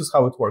 So this is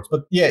how it works.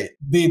 But yeah,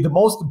 the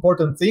most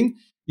important thing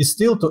is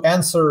still to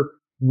answer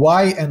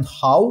why and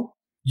how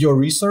your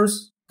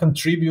resource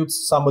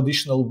contributes some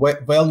additional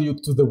value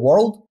to the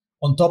world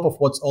on top of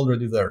what's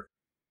already there.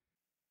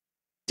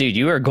 Dude,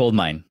 you are a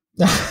goldmine.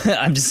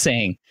 I'm just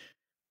saying.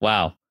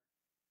 Wow.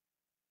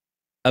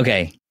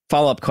 Okay.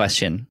 Follow-up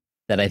question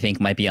that I think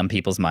might be on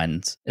people's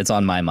minds. It's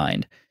on my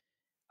mind.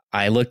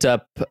 I looked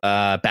up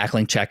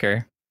backlink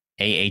checker.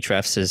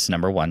 Ahrefs is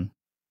number 1.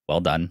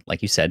 Well done.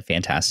 Like you said,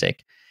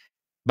 fantastic.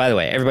 By the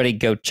way, everybody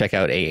go check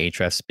out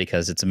Ahrefs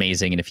because it's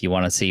amazing. And if you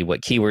want to see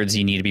what keywords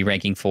you need to be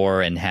ranking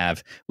for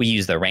we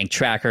use the rank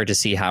tracker to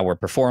see how we're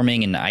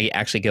performing. And I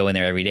actually go in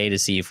there every day to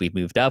see if we've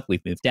moved up,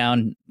 we've moved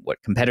down,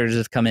 what competitors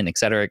have come in,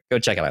 etc. Go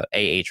check it out,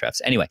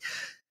 Ahrefs. Anyway,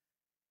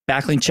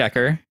 backlink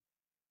checker,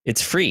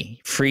 it's free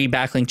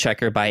backlink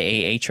checker by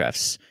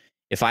Ahrefs.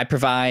 If I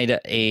provide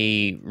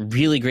a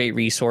really great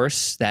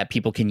resource that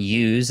people can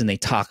use and they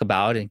talk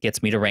about, it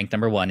gets me to rank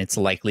number 1, it's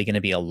likely going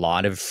to be a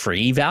lot of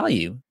free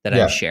value that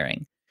I'm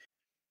sharing.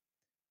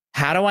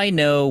 How do I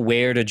know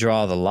where to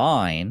draw the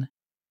line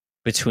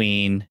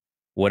between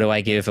what do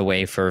I give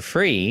away for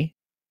free,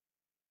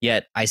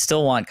 yet I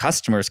still want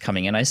customers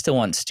coming in, I still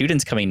want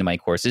students coming to my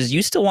courses,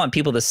 you still want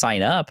people to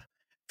sign up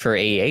for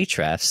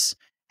Ahrefs.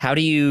 How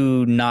do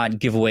you not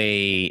give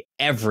away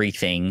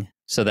everything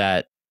so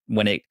that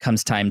when it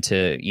comes time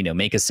to,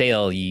 make a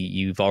sale,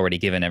 you've already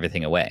given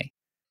everything away?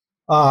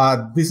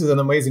 This is an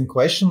amazing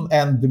question.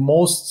 And the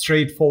most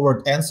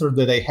straightforward answer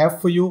that I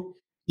have for you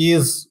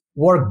is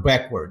work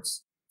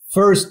backwards.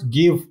 First,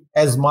 give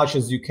as much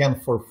as you can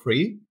for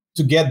free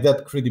to get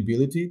that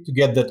credibility, to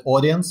get that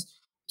audience,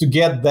 to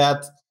get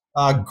that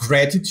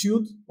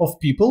gratitude of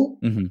people.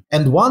 Mm-hmm.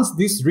 And once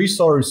this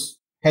resource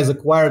has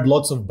acquired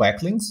lots of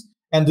backlinks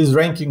and is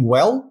ranking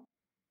well,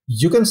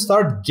 you can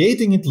start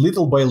gating it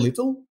little by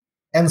little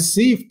and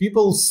see if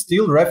people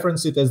still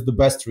reference it as the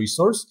best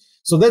resource.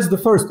 So that's the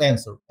first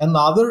answer.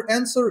 Another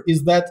answer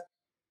is that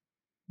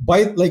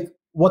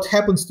what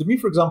happens to me,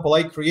 for example,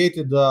 I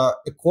created a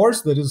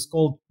course that is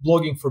called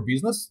Blogging for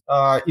Business.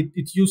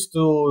 It used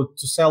to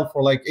sell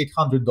for like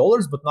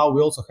 $800, but now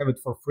we also have it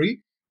for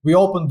free. We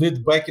opened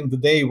it back in the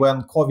day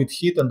when COVID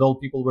hit and all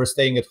people were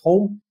staying at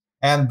home,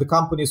 and the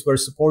companies were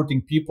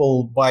supporting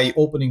people by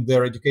opening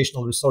their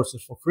educational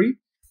resources for free.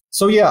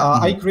 So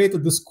I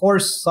created this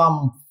course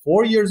some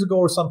 4 years ago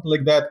or something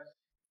like that.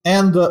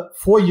 And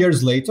 4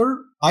 years later,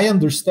 I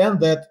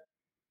understand that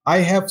I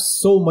have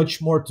so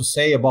much more to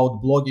say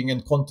about blogging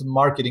and content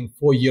marketing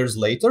 4 years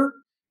later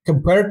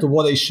compared to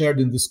what I shared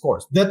in this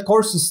course. That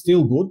course is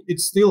still good. It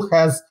still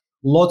has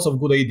lots of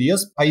good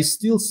ideas. I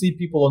still see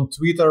people on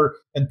Twitter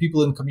and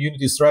people in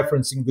communities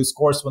referencing this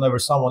course whenever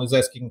someone is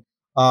asking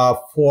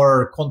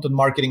for content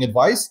marketing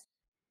advice.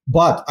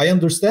 But I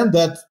understand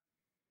that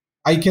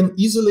I can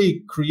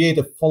easily create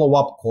a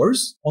follow-up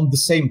course on the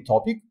same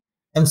topic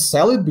and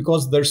sell it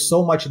because there's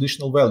so much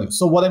additional value.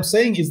 So what I'm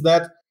saying is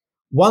that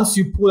once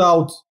you put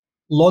out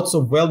lots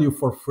of value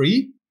for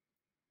free,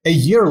 a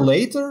year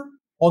later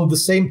on the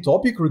same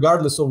topic,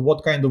 regardless of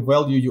what kind of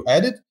value you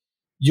added,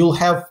 you'll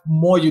have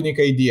more unique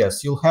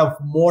ideas. You'll have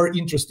more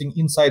interesting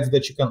insights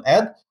that you can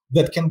add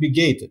that can be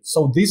gated.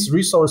 So this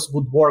resource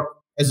would work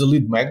as a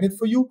lead magnet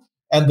for you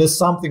and as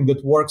something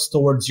that works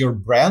towards your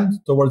brand,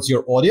 towards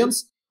your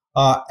audience.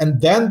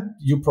 And then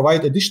you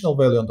provide additional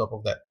value on top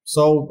of that.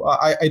 So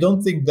I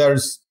don't think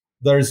there's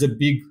a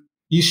big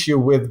issue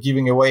with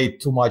giving away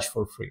too much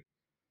for free.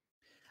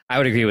 I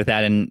would agree with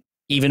that. And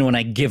even when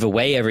I give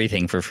away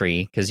everything for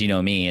free, because you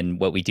know me and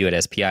what we do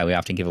at SPI, we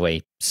often give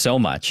away so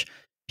much,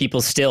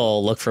 people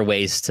still look for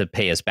ways to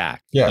pay us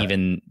back. Yeah.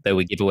 Even though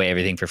we give away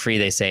everything for free,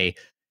 they say,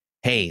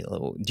 hey,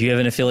 do you have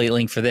an affiliate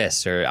link for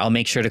this? Or I'll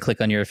make sure to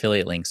click on your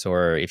affiliate links.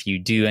 Or if you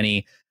do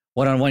any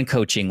one-on-one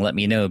coaching, let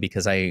me know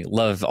because I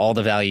love all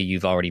the value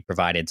you've already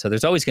provided. So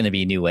there's always going to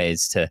be new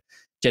ways to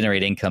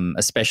generate income,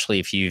 especially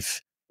if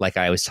you've, like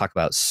I always talk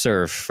about,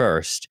 serve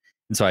first.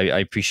 And so I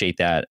appreciate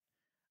that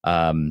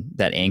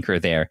that anchor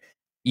there.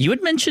 You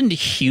had mentioned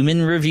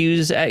human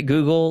reviews at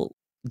Google.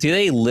 Do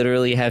they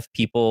literally have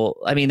people?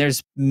 I mean,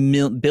 there's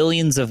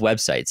billions of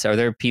websites. Are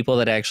there people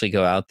that actually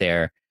go out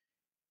there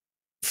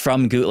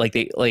from Google?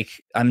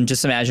 I'm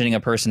just imagining a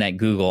person at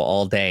Google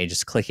all day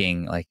just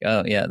clicking like,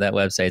 oh yeah, that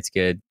website's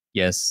good.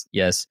 Yes,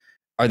 yes.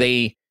 Are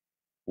they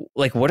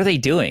what are they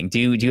doing? Do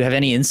you have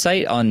any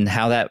insight on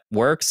how that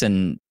works?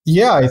 And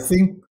yeah, I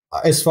think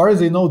as far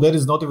as I know, that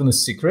is not even a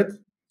secret.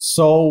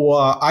 So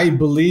I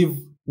believe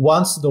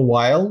once in a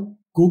while,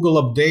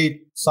 Google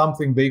update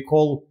something they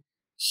call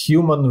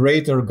human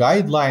rater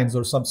guidelines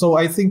or something. So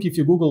I think if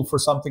you Google for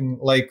something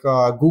like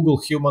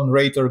Google human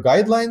rater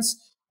guidelines,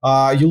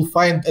 you'll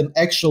find an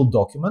actual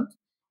document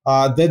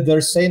that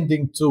they're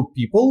sending to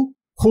people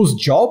whose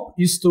job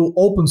is to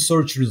open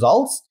search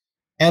results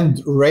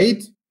and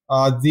rate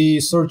the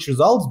search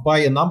results by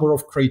a number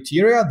of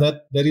criteria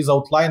that is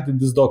outlined in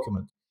this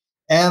document.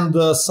 And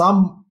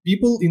some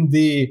people in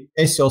the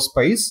SEO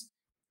space,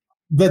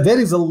 that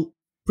is a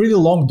pretty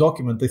long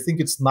document. I think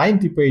it's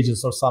 90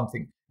 pages or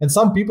something. And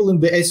some people in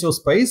the SEO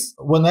space,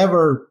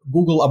 whenever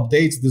Google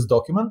updates this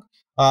document,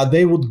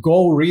 they would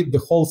go read the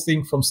whole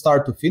thing from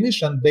start to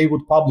finish, and they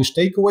would publish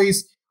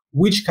takeaways,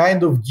 which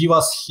kind of give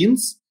us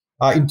hints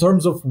in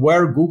terms of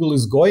where Google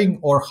is going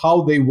or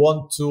how they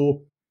want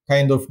to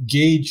kind of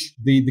gauge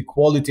the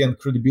quality and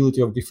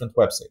credibility of different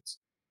websites.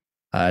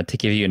 To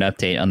give you an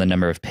update on the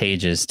number of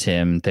pages,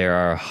 Tim, there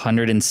are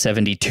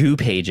 172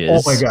 pages.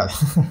 Oh my God.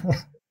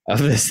 of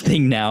this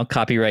thing now,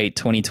 copyright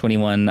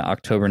 2021,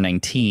 October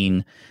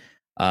 19.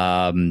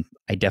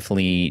 I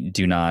definitely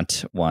do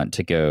not want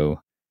to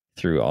go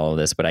through all of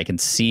this, but I can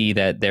see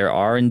that there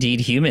are indeed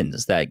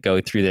humans that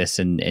go through this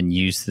and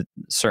use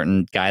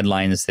certain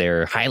guidelines.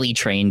 They're highly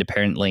trained,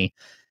 apparently.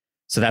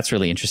 So that's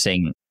really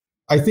interesting.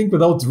 I think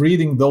without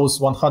reading those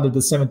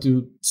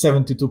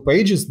 172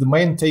 pages, the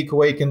main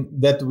takeaway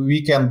that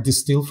we can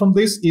distill from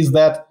this is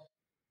that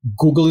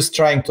Google is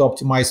trying to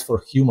optimize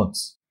for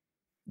humans.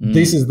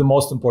 This is the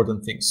most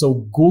important thing.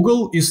 So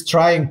Google is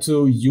trying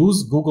to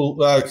use Google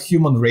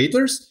human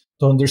raters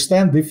to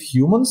understand if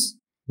humans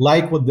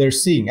like what they're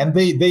seeing. And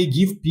they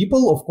give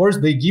people, of course,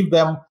 they give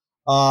them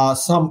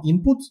some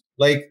input,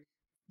 like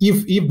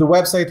if the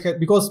website,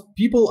 because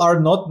people are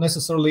not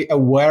necessarily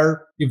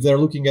aware if they're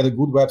looking at a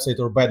good website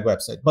or bad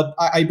website. But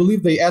I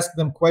believe they ask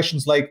them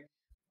questions like,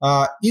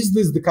 is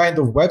this the kind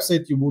of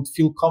website you would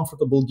feel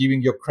comfortable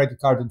giving your credit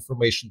card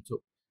information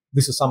to?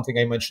 This is something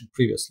I mentioned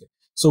previously.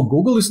 So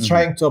Google is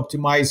trying to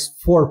optimize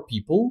for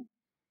people,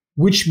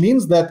 which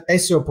means that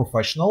SEO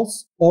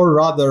professionals, or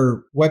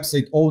rather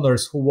website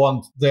owners who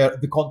want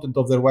the content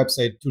of their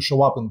website to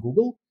show up in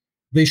Google,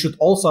 they should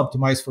also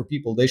optimize for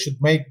people. They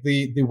should make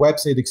the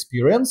website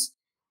experience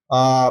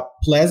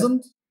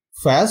pleasant,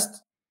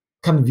 fast,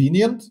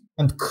 convenient,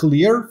 and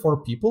clear for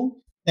people.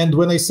 And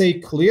when I say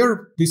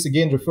clear, this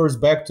again refers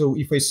back to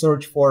if I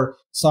search for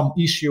some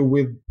issue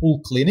with pool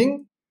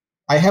cleaning,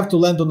 I have to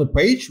land on a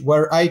page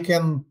where I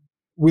can,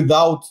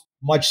 without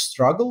much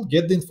struggle,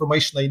 get the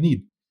information I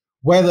need.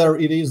 Whether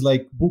it is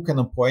like book an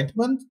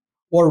appointment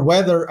or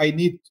whether I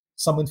need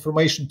some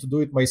information to do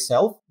it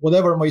myself,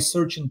 whatever my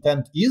search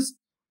intent is,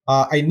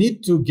 I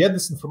need to get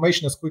this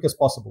information as quick as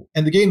possible.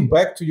 And again,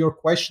 back to your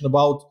question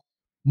about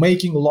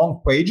making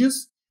long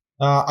pages,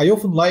 I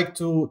often like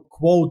to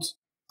quote,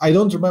 I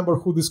don't remember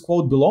who this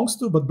quote belongs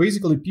to, but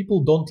basically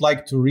people don't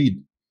like to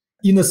read.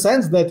 In a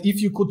sense that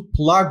if you could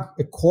plug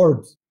a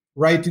cord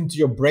right into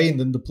your brain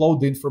and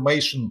upload the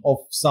information of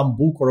some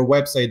book or a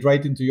website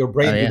right into your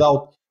brain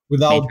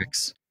without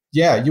Matrix.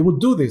 Yeah, you would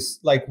do this.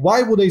 Like,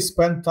 why would I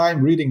spend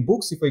time reading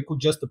books if I could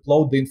just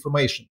upload the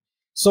information?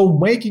 So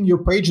making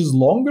your pages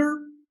longer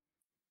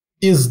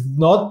is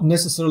not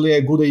necessarily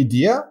a good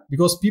idea,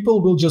 because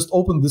people will just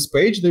open this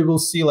page, they will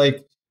see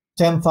like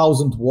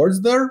 10,000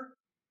 words there,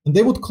 and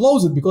they would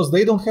close it because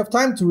they don't have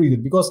time to read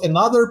it, because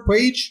another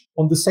page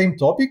on the same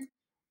topic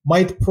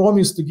might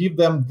promise to give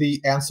them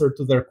the answer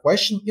to their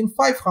question in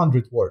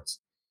 500 words.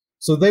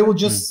 So they will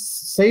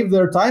just save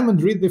their time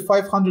and read the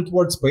 500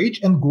 words page,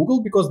 and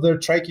Google, because they're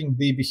tracking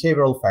the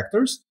behavioral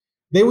factors,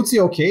 they would say,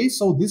 okay,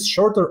 so this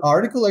shorter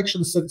article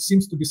actually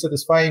seems to be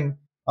satisfying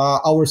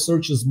our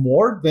searches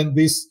more than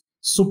this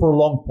super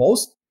long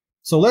post.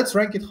 So let's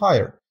rank it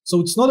higher.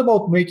 So it's not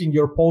about making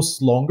your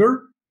posts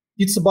longer.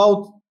 It's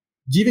about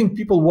giving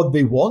people what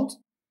they want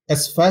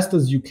as fast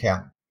as you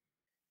can.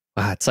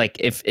 Wow, it's like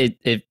if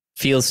it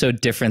feels so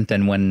different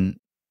than when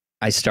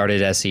I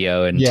started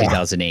SEO in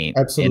 2008.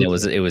 Absolutely.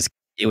 And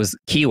it was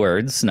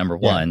keywords, number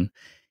one,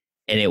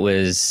 and it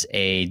was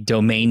a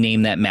domain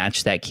name that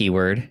matched that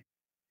keyword.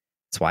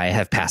 That's why I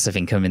have passive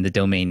income in the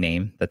domain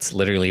name. That's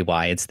literally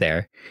why it's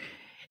there.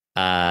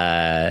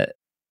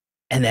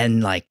 And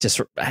then like just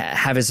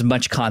have as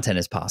much content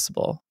as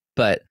possible.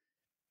 But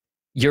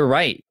you're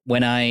right.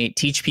 When I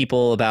teach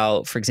people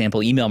about, for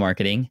example, email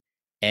marketing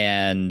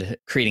and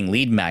creating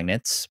lead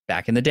magnets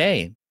back in the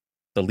day,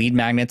 the lead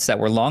magnets that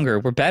were longer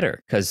were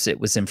better because it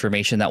was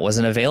information that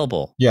wasn't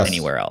available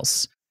anywhere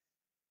else.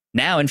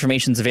 Now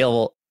information's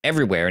available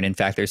everywhere. And in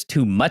fact, there's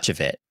too much of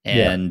it.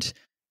 And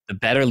the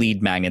better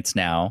lead magnets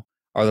now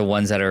are the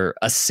ones that are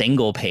a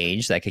single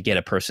page that could get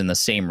a person the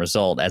same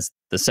result as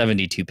the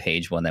 72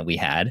 page one that we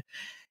had.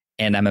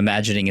 And I'm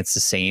imagining it's the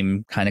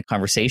same kind of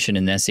conversation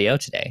in SEO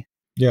today.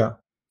 Yeah.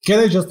 Can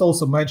I just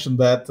also mention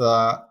that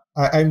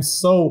I'm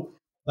so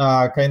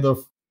kind of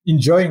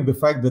enjoying the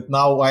fact that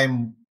now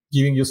I'm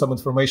giving you some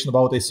information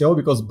about SEO,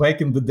 because back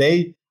in the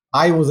day,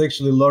 I was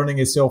actually learning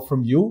SEO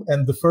from you.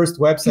 And the first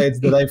websites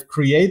that I've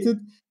created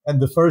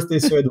and the first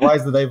SEO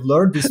advice that I've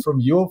learned is from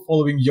you,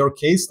 following your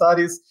case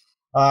studies.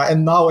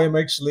 And now I'm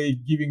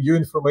actually giving you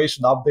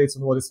information, updates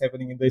on what is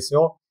happening in the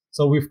SEO.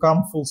 So we've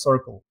come full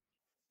circle.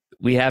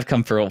 We have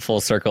come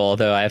full circle,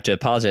 although I have to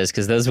apologize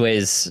because those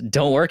ways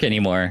don't work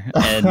anymore.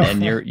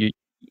 And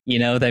you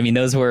know, I mean,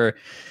 those were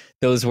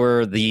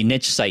the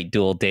niche site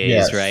dual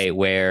days, right?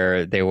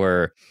 Where there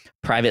were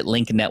private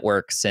link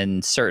networks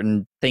and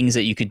certain things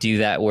that you could do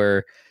that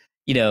were,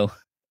 you know,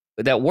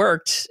 that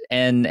worked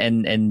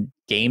and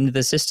gamed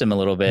the system a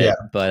little bit,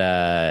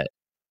 but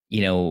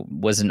you know,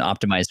 wasn't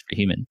optimized for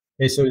human.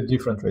 So it's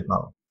different right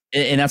now.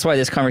 And that's why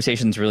this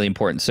conversation is really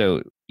important.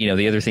 So, you know,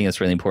 the other thing that's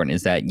really important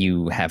is that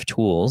you have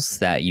tools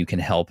that you can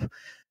help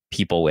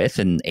people with,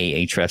 and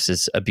Ahrefs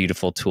is a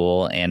beautiful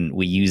tool, and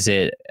we use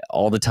it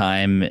all the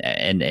time.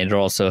 And it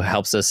also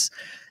helps us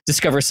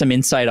discover some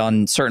insight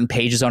on certain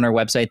pages on our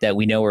website that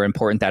we know are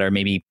important that are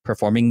maybe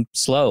performing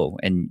slow.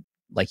 And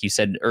like you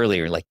said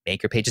earlier, like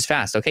make your pages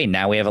fast. Okay,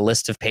 now we have a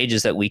list of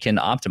pages that we can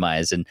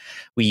optimize, and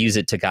we use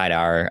it to guide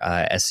our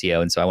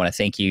SEO. And so I want to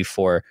thank you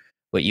for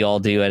what you all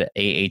do at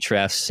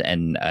Ahrefs,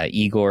 and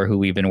Igor, who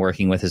we've been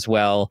working with as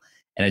well.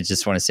 And I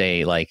just want to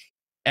say, like,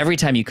 every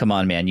time you come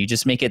on, man, you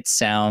just make it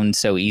sound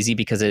so easy,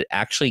 because it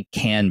actually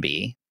can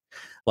be.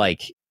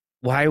 Like,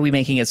 why are we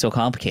making it so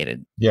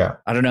complicated? Yeah.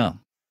 I don't know.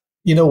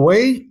 In a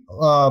way,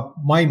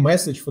 my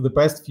message for the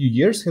past few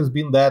years has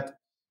been that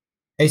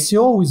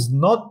SEO is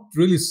not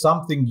really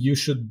something you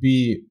should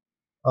be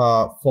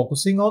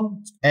focusing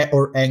on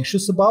or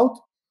anxious about.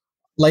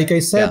 Like I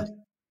said,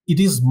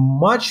 it is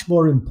much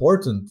more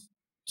important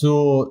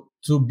to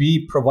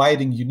be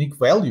providing unique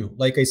value.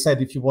 Like I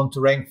said, if you want to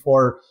rank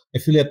for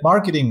affiliate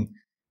marketing,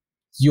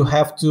 you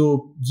have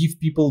to give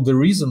people the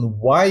reason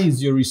why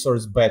is your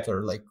resource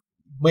better. Like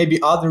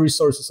maybe other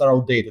resources are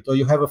outdated, or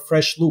you have a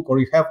fresh look, or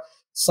you have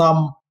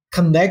some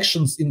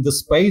connections in the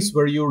space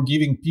where you're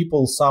giving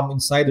people some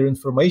insider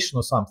information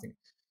or something.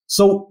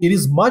 So it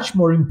is much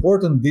more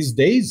important these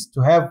days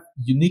to have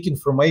unique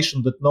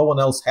information that no one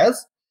else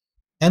has.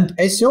 And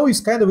SEO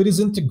is it is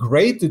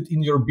integrated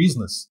in your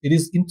business. It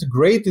is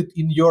integrated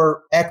in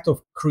your act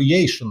of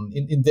creation,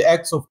 in the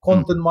acts of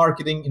content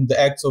marketing, in the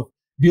acts of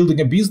building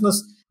a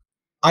business.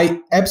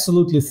 I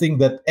absolutely think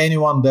that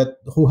anyone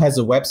who has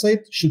a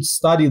website should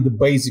study the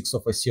basics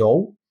of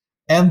SEO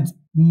and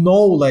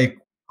know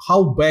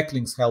how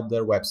backlinks help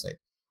their website,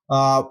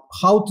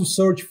 how to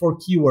search for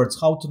keywords,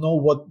 how to know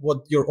what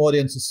your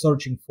audience is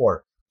searching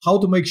for, how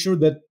to make sure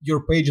that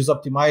your page is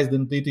optimized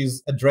and it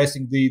is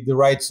addressing the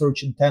right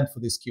search intent for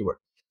this keyword.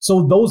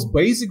 So those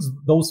basics,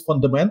 those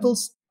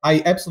fundamentals,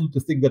 I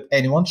absolutely think that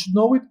anyone should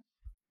know it.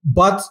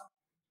 But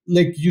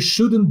you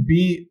shouldn't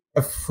be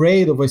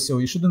afraid of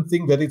SEO. You shouldn't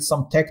think that it's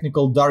some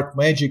technical dark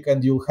magic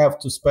and you'll have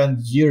to spend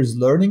years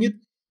learning it.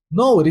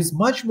 No, it is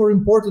much more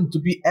important to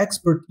be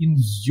expert in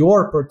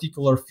your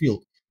particular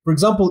field. For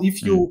example,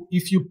 if you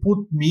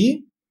put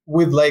me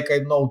with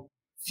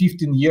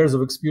 15 years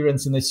of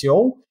experience in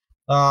SEO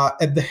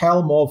at the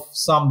helm of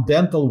some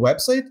dental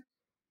website,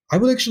 I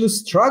would actually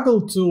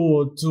struggle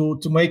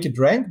to make it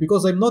rank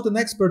because I'm not an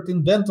expert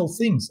in dental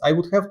things. I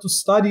would have to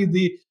study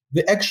the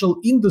actual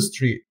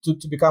industry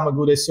to become a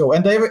good SEO.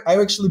 And I've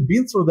actually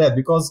been through that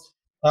because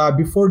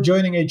before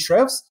joining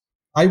Ahrefs,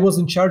 I was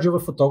in charge of a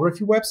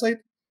photography website,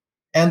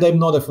 and I'm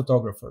not a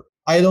photographer.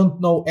 I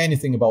don't know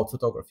anything about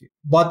photography,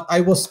 but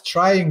I was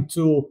trying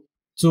to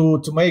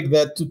make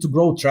that, to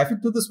grow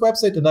traffic to this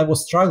website, and I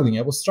was struggling.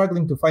 I was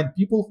struggling to find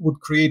people who would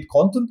create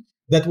content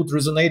that would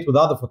resonate with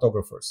other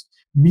photographers.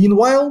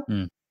 Meanwhile,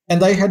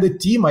 and I had a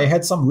team, I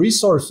had some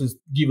resources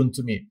given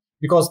to me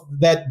because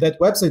that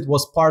website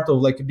was part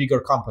of a bigger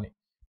company.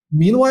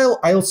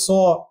 Meanwhile, I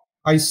saw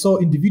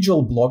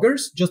individual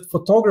bloggers, just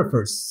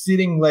photographers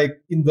sitting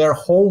in their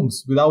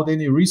homes without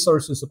any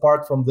resources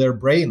apart from their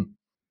brain,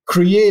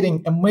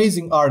 creating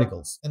amazing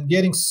articles and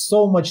getting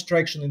so much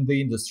traction in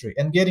the industry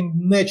and getting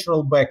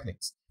natural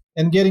backlinks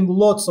and getting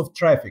lots of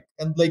traffic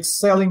and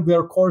selling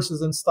their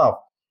courses and stuff.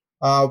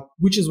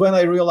 Which is when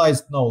I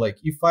realized, no,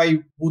 if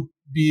I would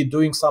be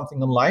doing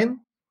something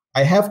online,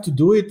 I have to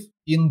do it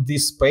in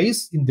this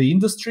space, in the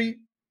industry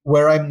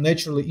where I'm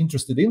naturally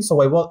interested in.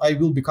 So I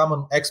will become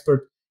an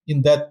expert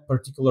in that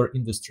particular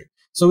industry.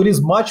 So it is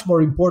much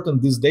more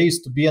important these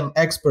days to be an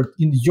expert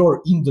in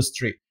your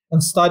industry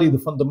and study the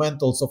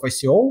fundamentals of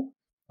SEO,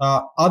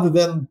 other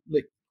than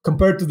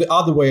compared to the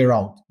other way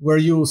around, where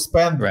you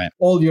spend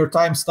all your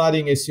time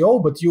studying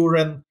SEO, but you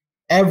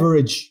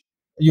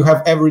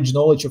have average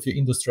knowledge of your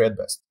industry at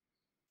best.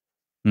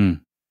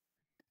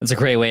 That's a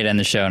great way to end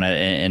the show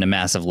in a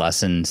massive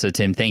lesson. So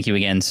Tim, thank you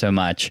again so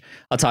much.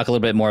 I'll talk a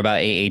little bit more about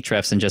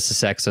Ahrefs in just a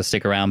sec, so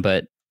stick around.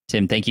 But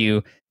Tim, thank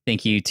you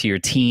to your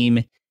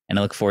team. And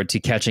I look forward to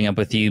catching up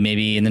with you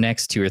maybe in the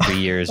next 2 or 3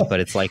 years,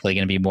 but it's likely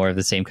going to be more of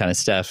the same kind of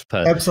stuff.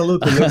 But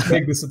absolutely, let's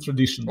make this a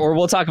tradition. Or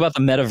we'll talk about the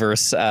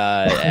metaverse,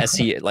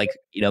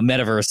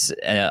 metaverse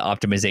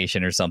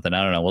optimization or something.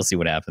 I don't know. We'll see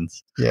what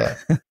happens. Yeah.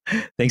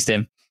 Thanks,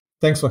 Tim.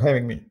 Thanks for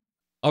having me.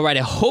 All right,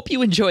 I hope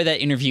you enjoyed that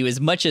interview as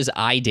much as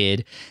I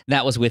did.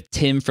 That was with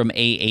Tim from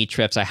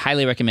Ahrefs. I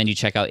highly recommend you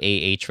check out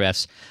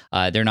Ahrefs.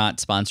 They're not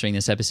sponsoring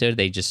this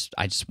episode. I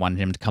just wanted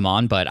him to come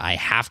on, but I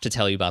have to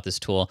tell you about this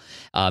tool,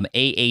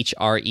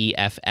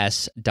 ahrefs.com.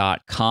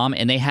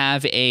 And they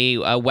have a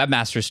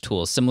webmaster's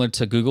tool similar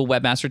to Google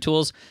Webmaster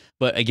Tools,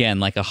 but again,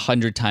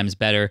 100 times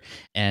better.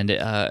 And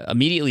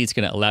immediately it's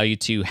going to allow you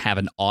to have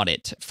an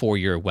audit for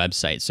your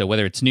website. So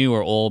whether it's new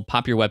or old,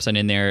 pop your website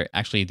in there.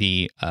 Actually,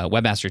 the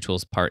Webmaster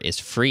Tools part is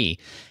free.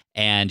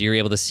 And you're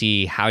able to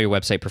see how your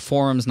website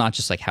performs, not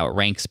just how it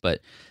ranks,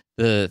 but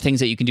the things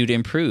that you can do to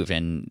improve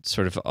and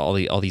sort of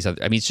all these other,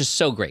 it's just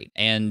so great.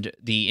 And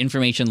the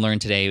information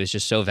learned today was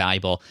just so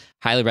valuable.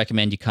 Highly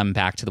recommend you come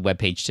back to the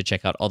webpage to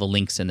check out all the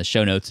links and the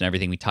show notes and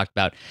everything we talked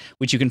about,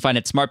 which you can find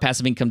at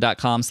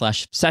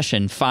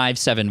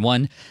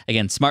smartpassiveincome.com/session571.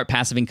 Again,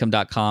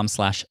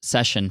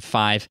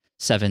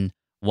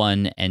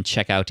 smartpassiveincome.com/session571 and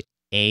check out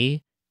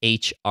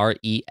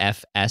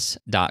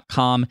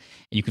ahrefs.com. And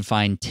you can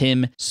find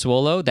Tim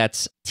Soulo.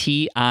 That's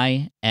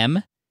TIMSUOLO.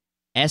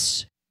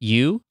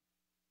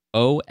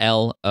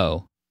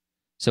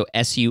 So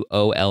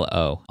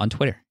SUOLO on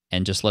Twitter,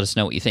 and just let us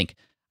know what you think.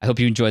 I hope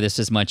you enjoy this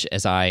as much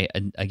as I,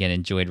 again,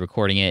 enjoyed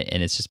recording it,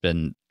 and it's just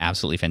been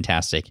absolutely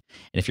fantastic.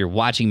 And if you're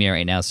watching me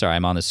right now, sorry,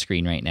 I'm on the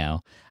screen right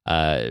now,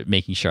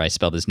 making sure I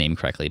spelled his name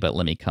correctly, but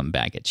let me come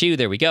back at you.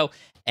 There we go.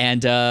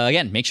 And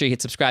again, make sure you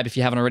hit subscribe if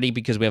you haven't already,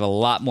 because we have a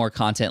lot more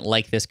content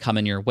like this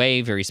coming your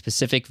way, very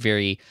specific,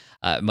 very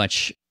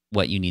much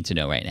what you need to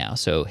know right now.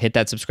 So hit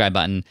that subscribe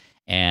button.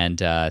 And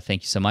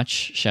thank you so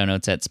much. Show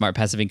notes at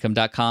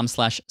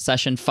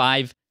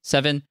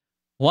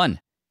smartpassiveincome.com/session571.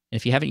 And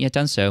if you haven't yet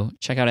done so,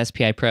 check out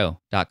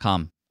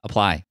spipro.com.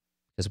 Apply,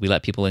 because we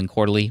let people in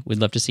quarterly. We'd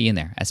love to see you in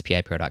there.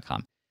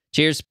 spipro.com.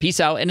 Cheers, peace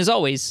out, and as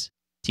always,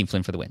 Team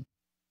Flynn for the win.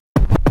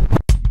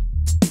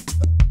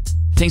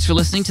 Thanks for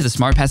listening to the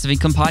Smart Passive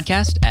Income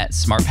Podcast at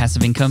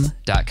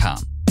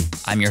smartpassiveincome.com.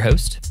 I'm your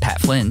host,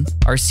 Pat Flynn.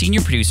 Our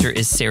senior producer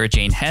is Sarah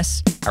Jane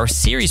Hess. Our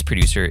series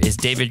producer is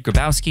David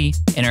Grabowski.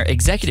 And our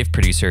executive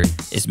producer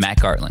is Matt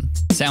Gartland.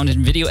 Sound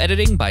and video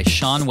editing by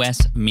Sean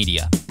West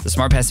Media. The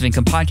Smart Passive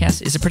Income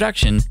Podcast is a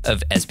production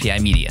of SPI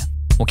Media.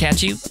 We'll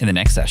catch you in the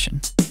next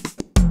session.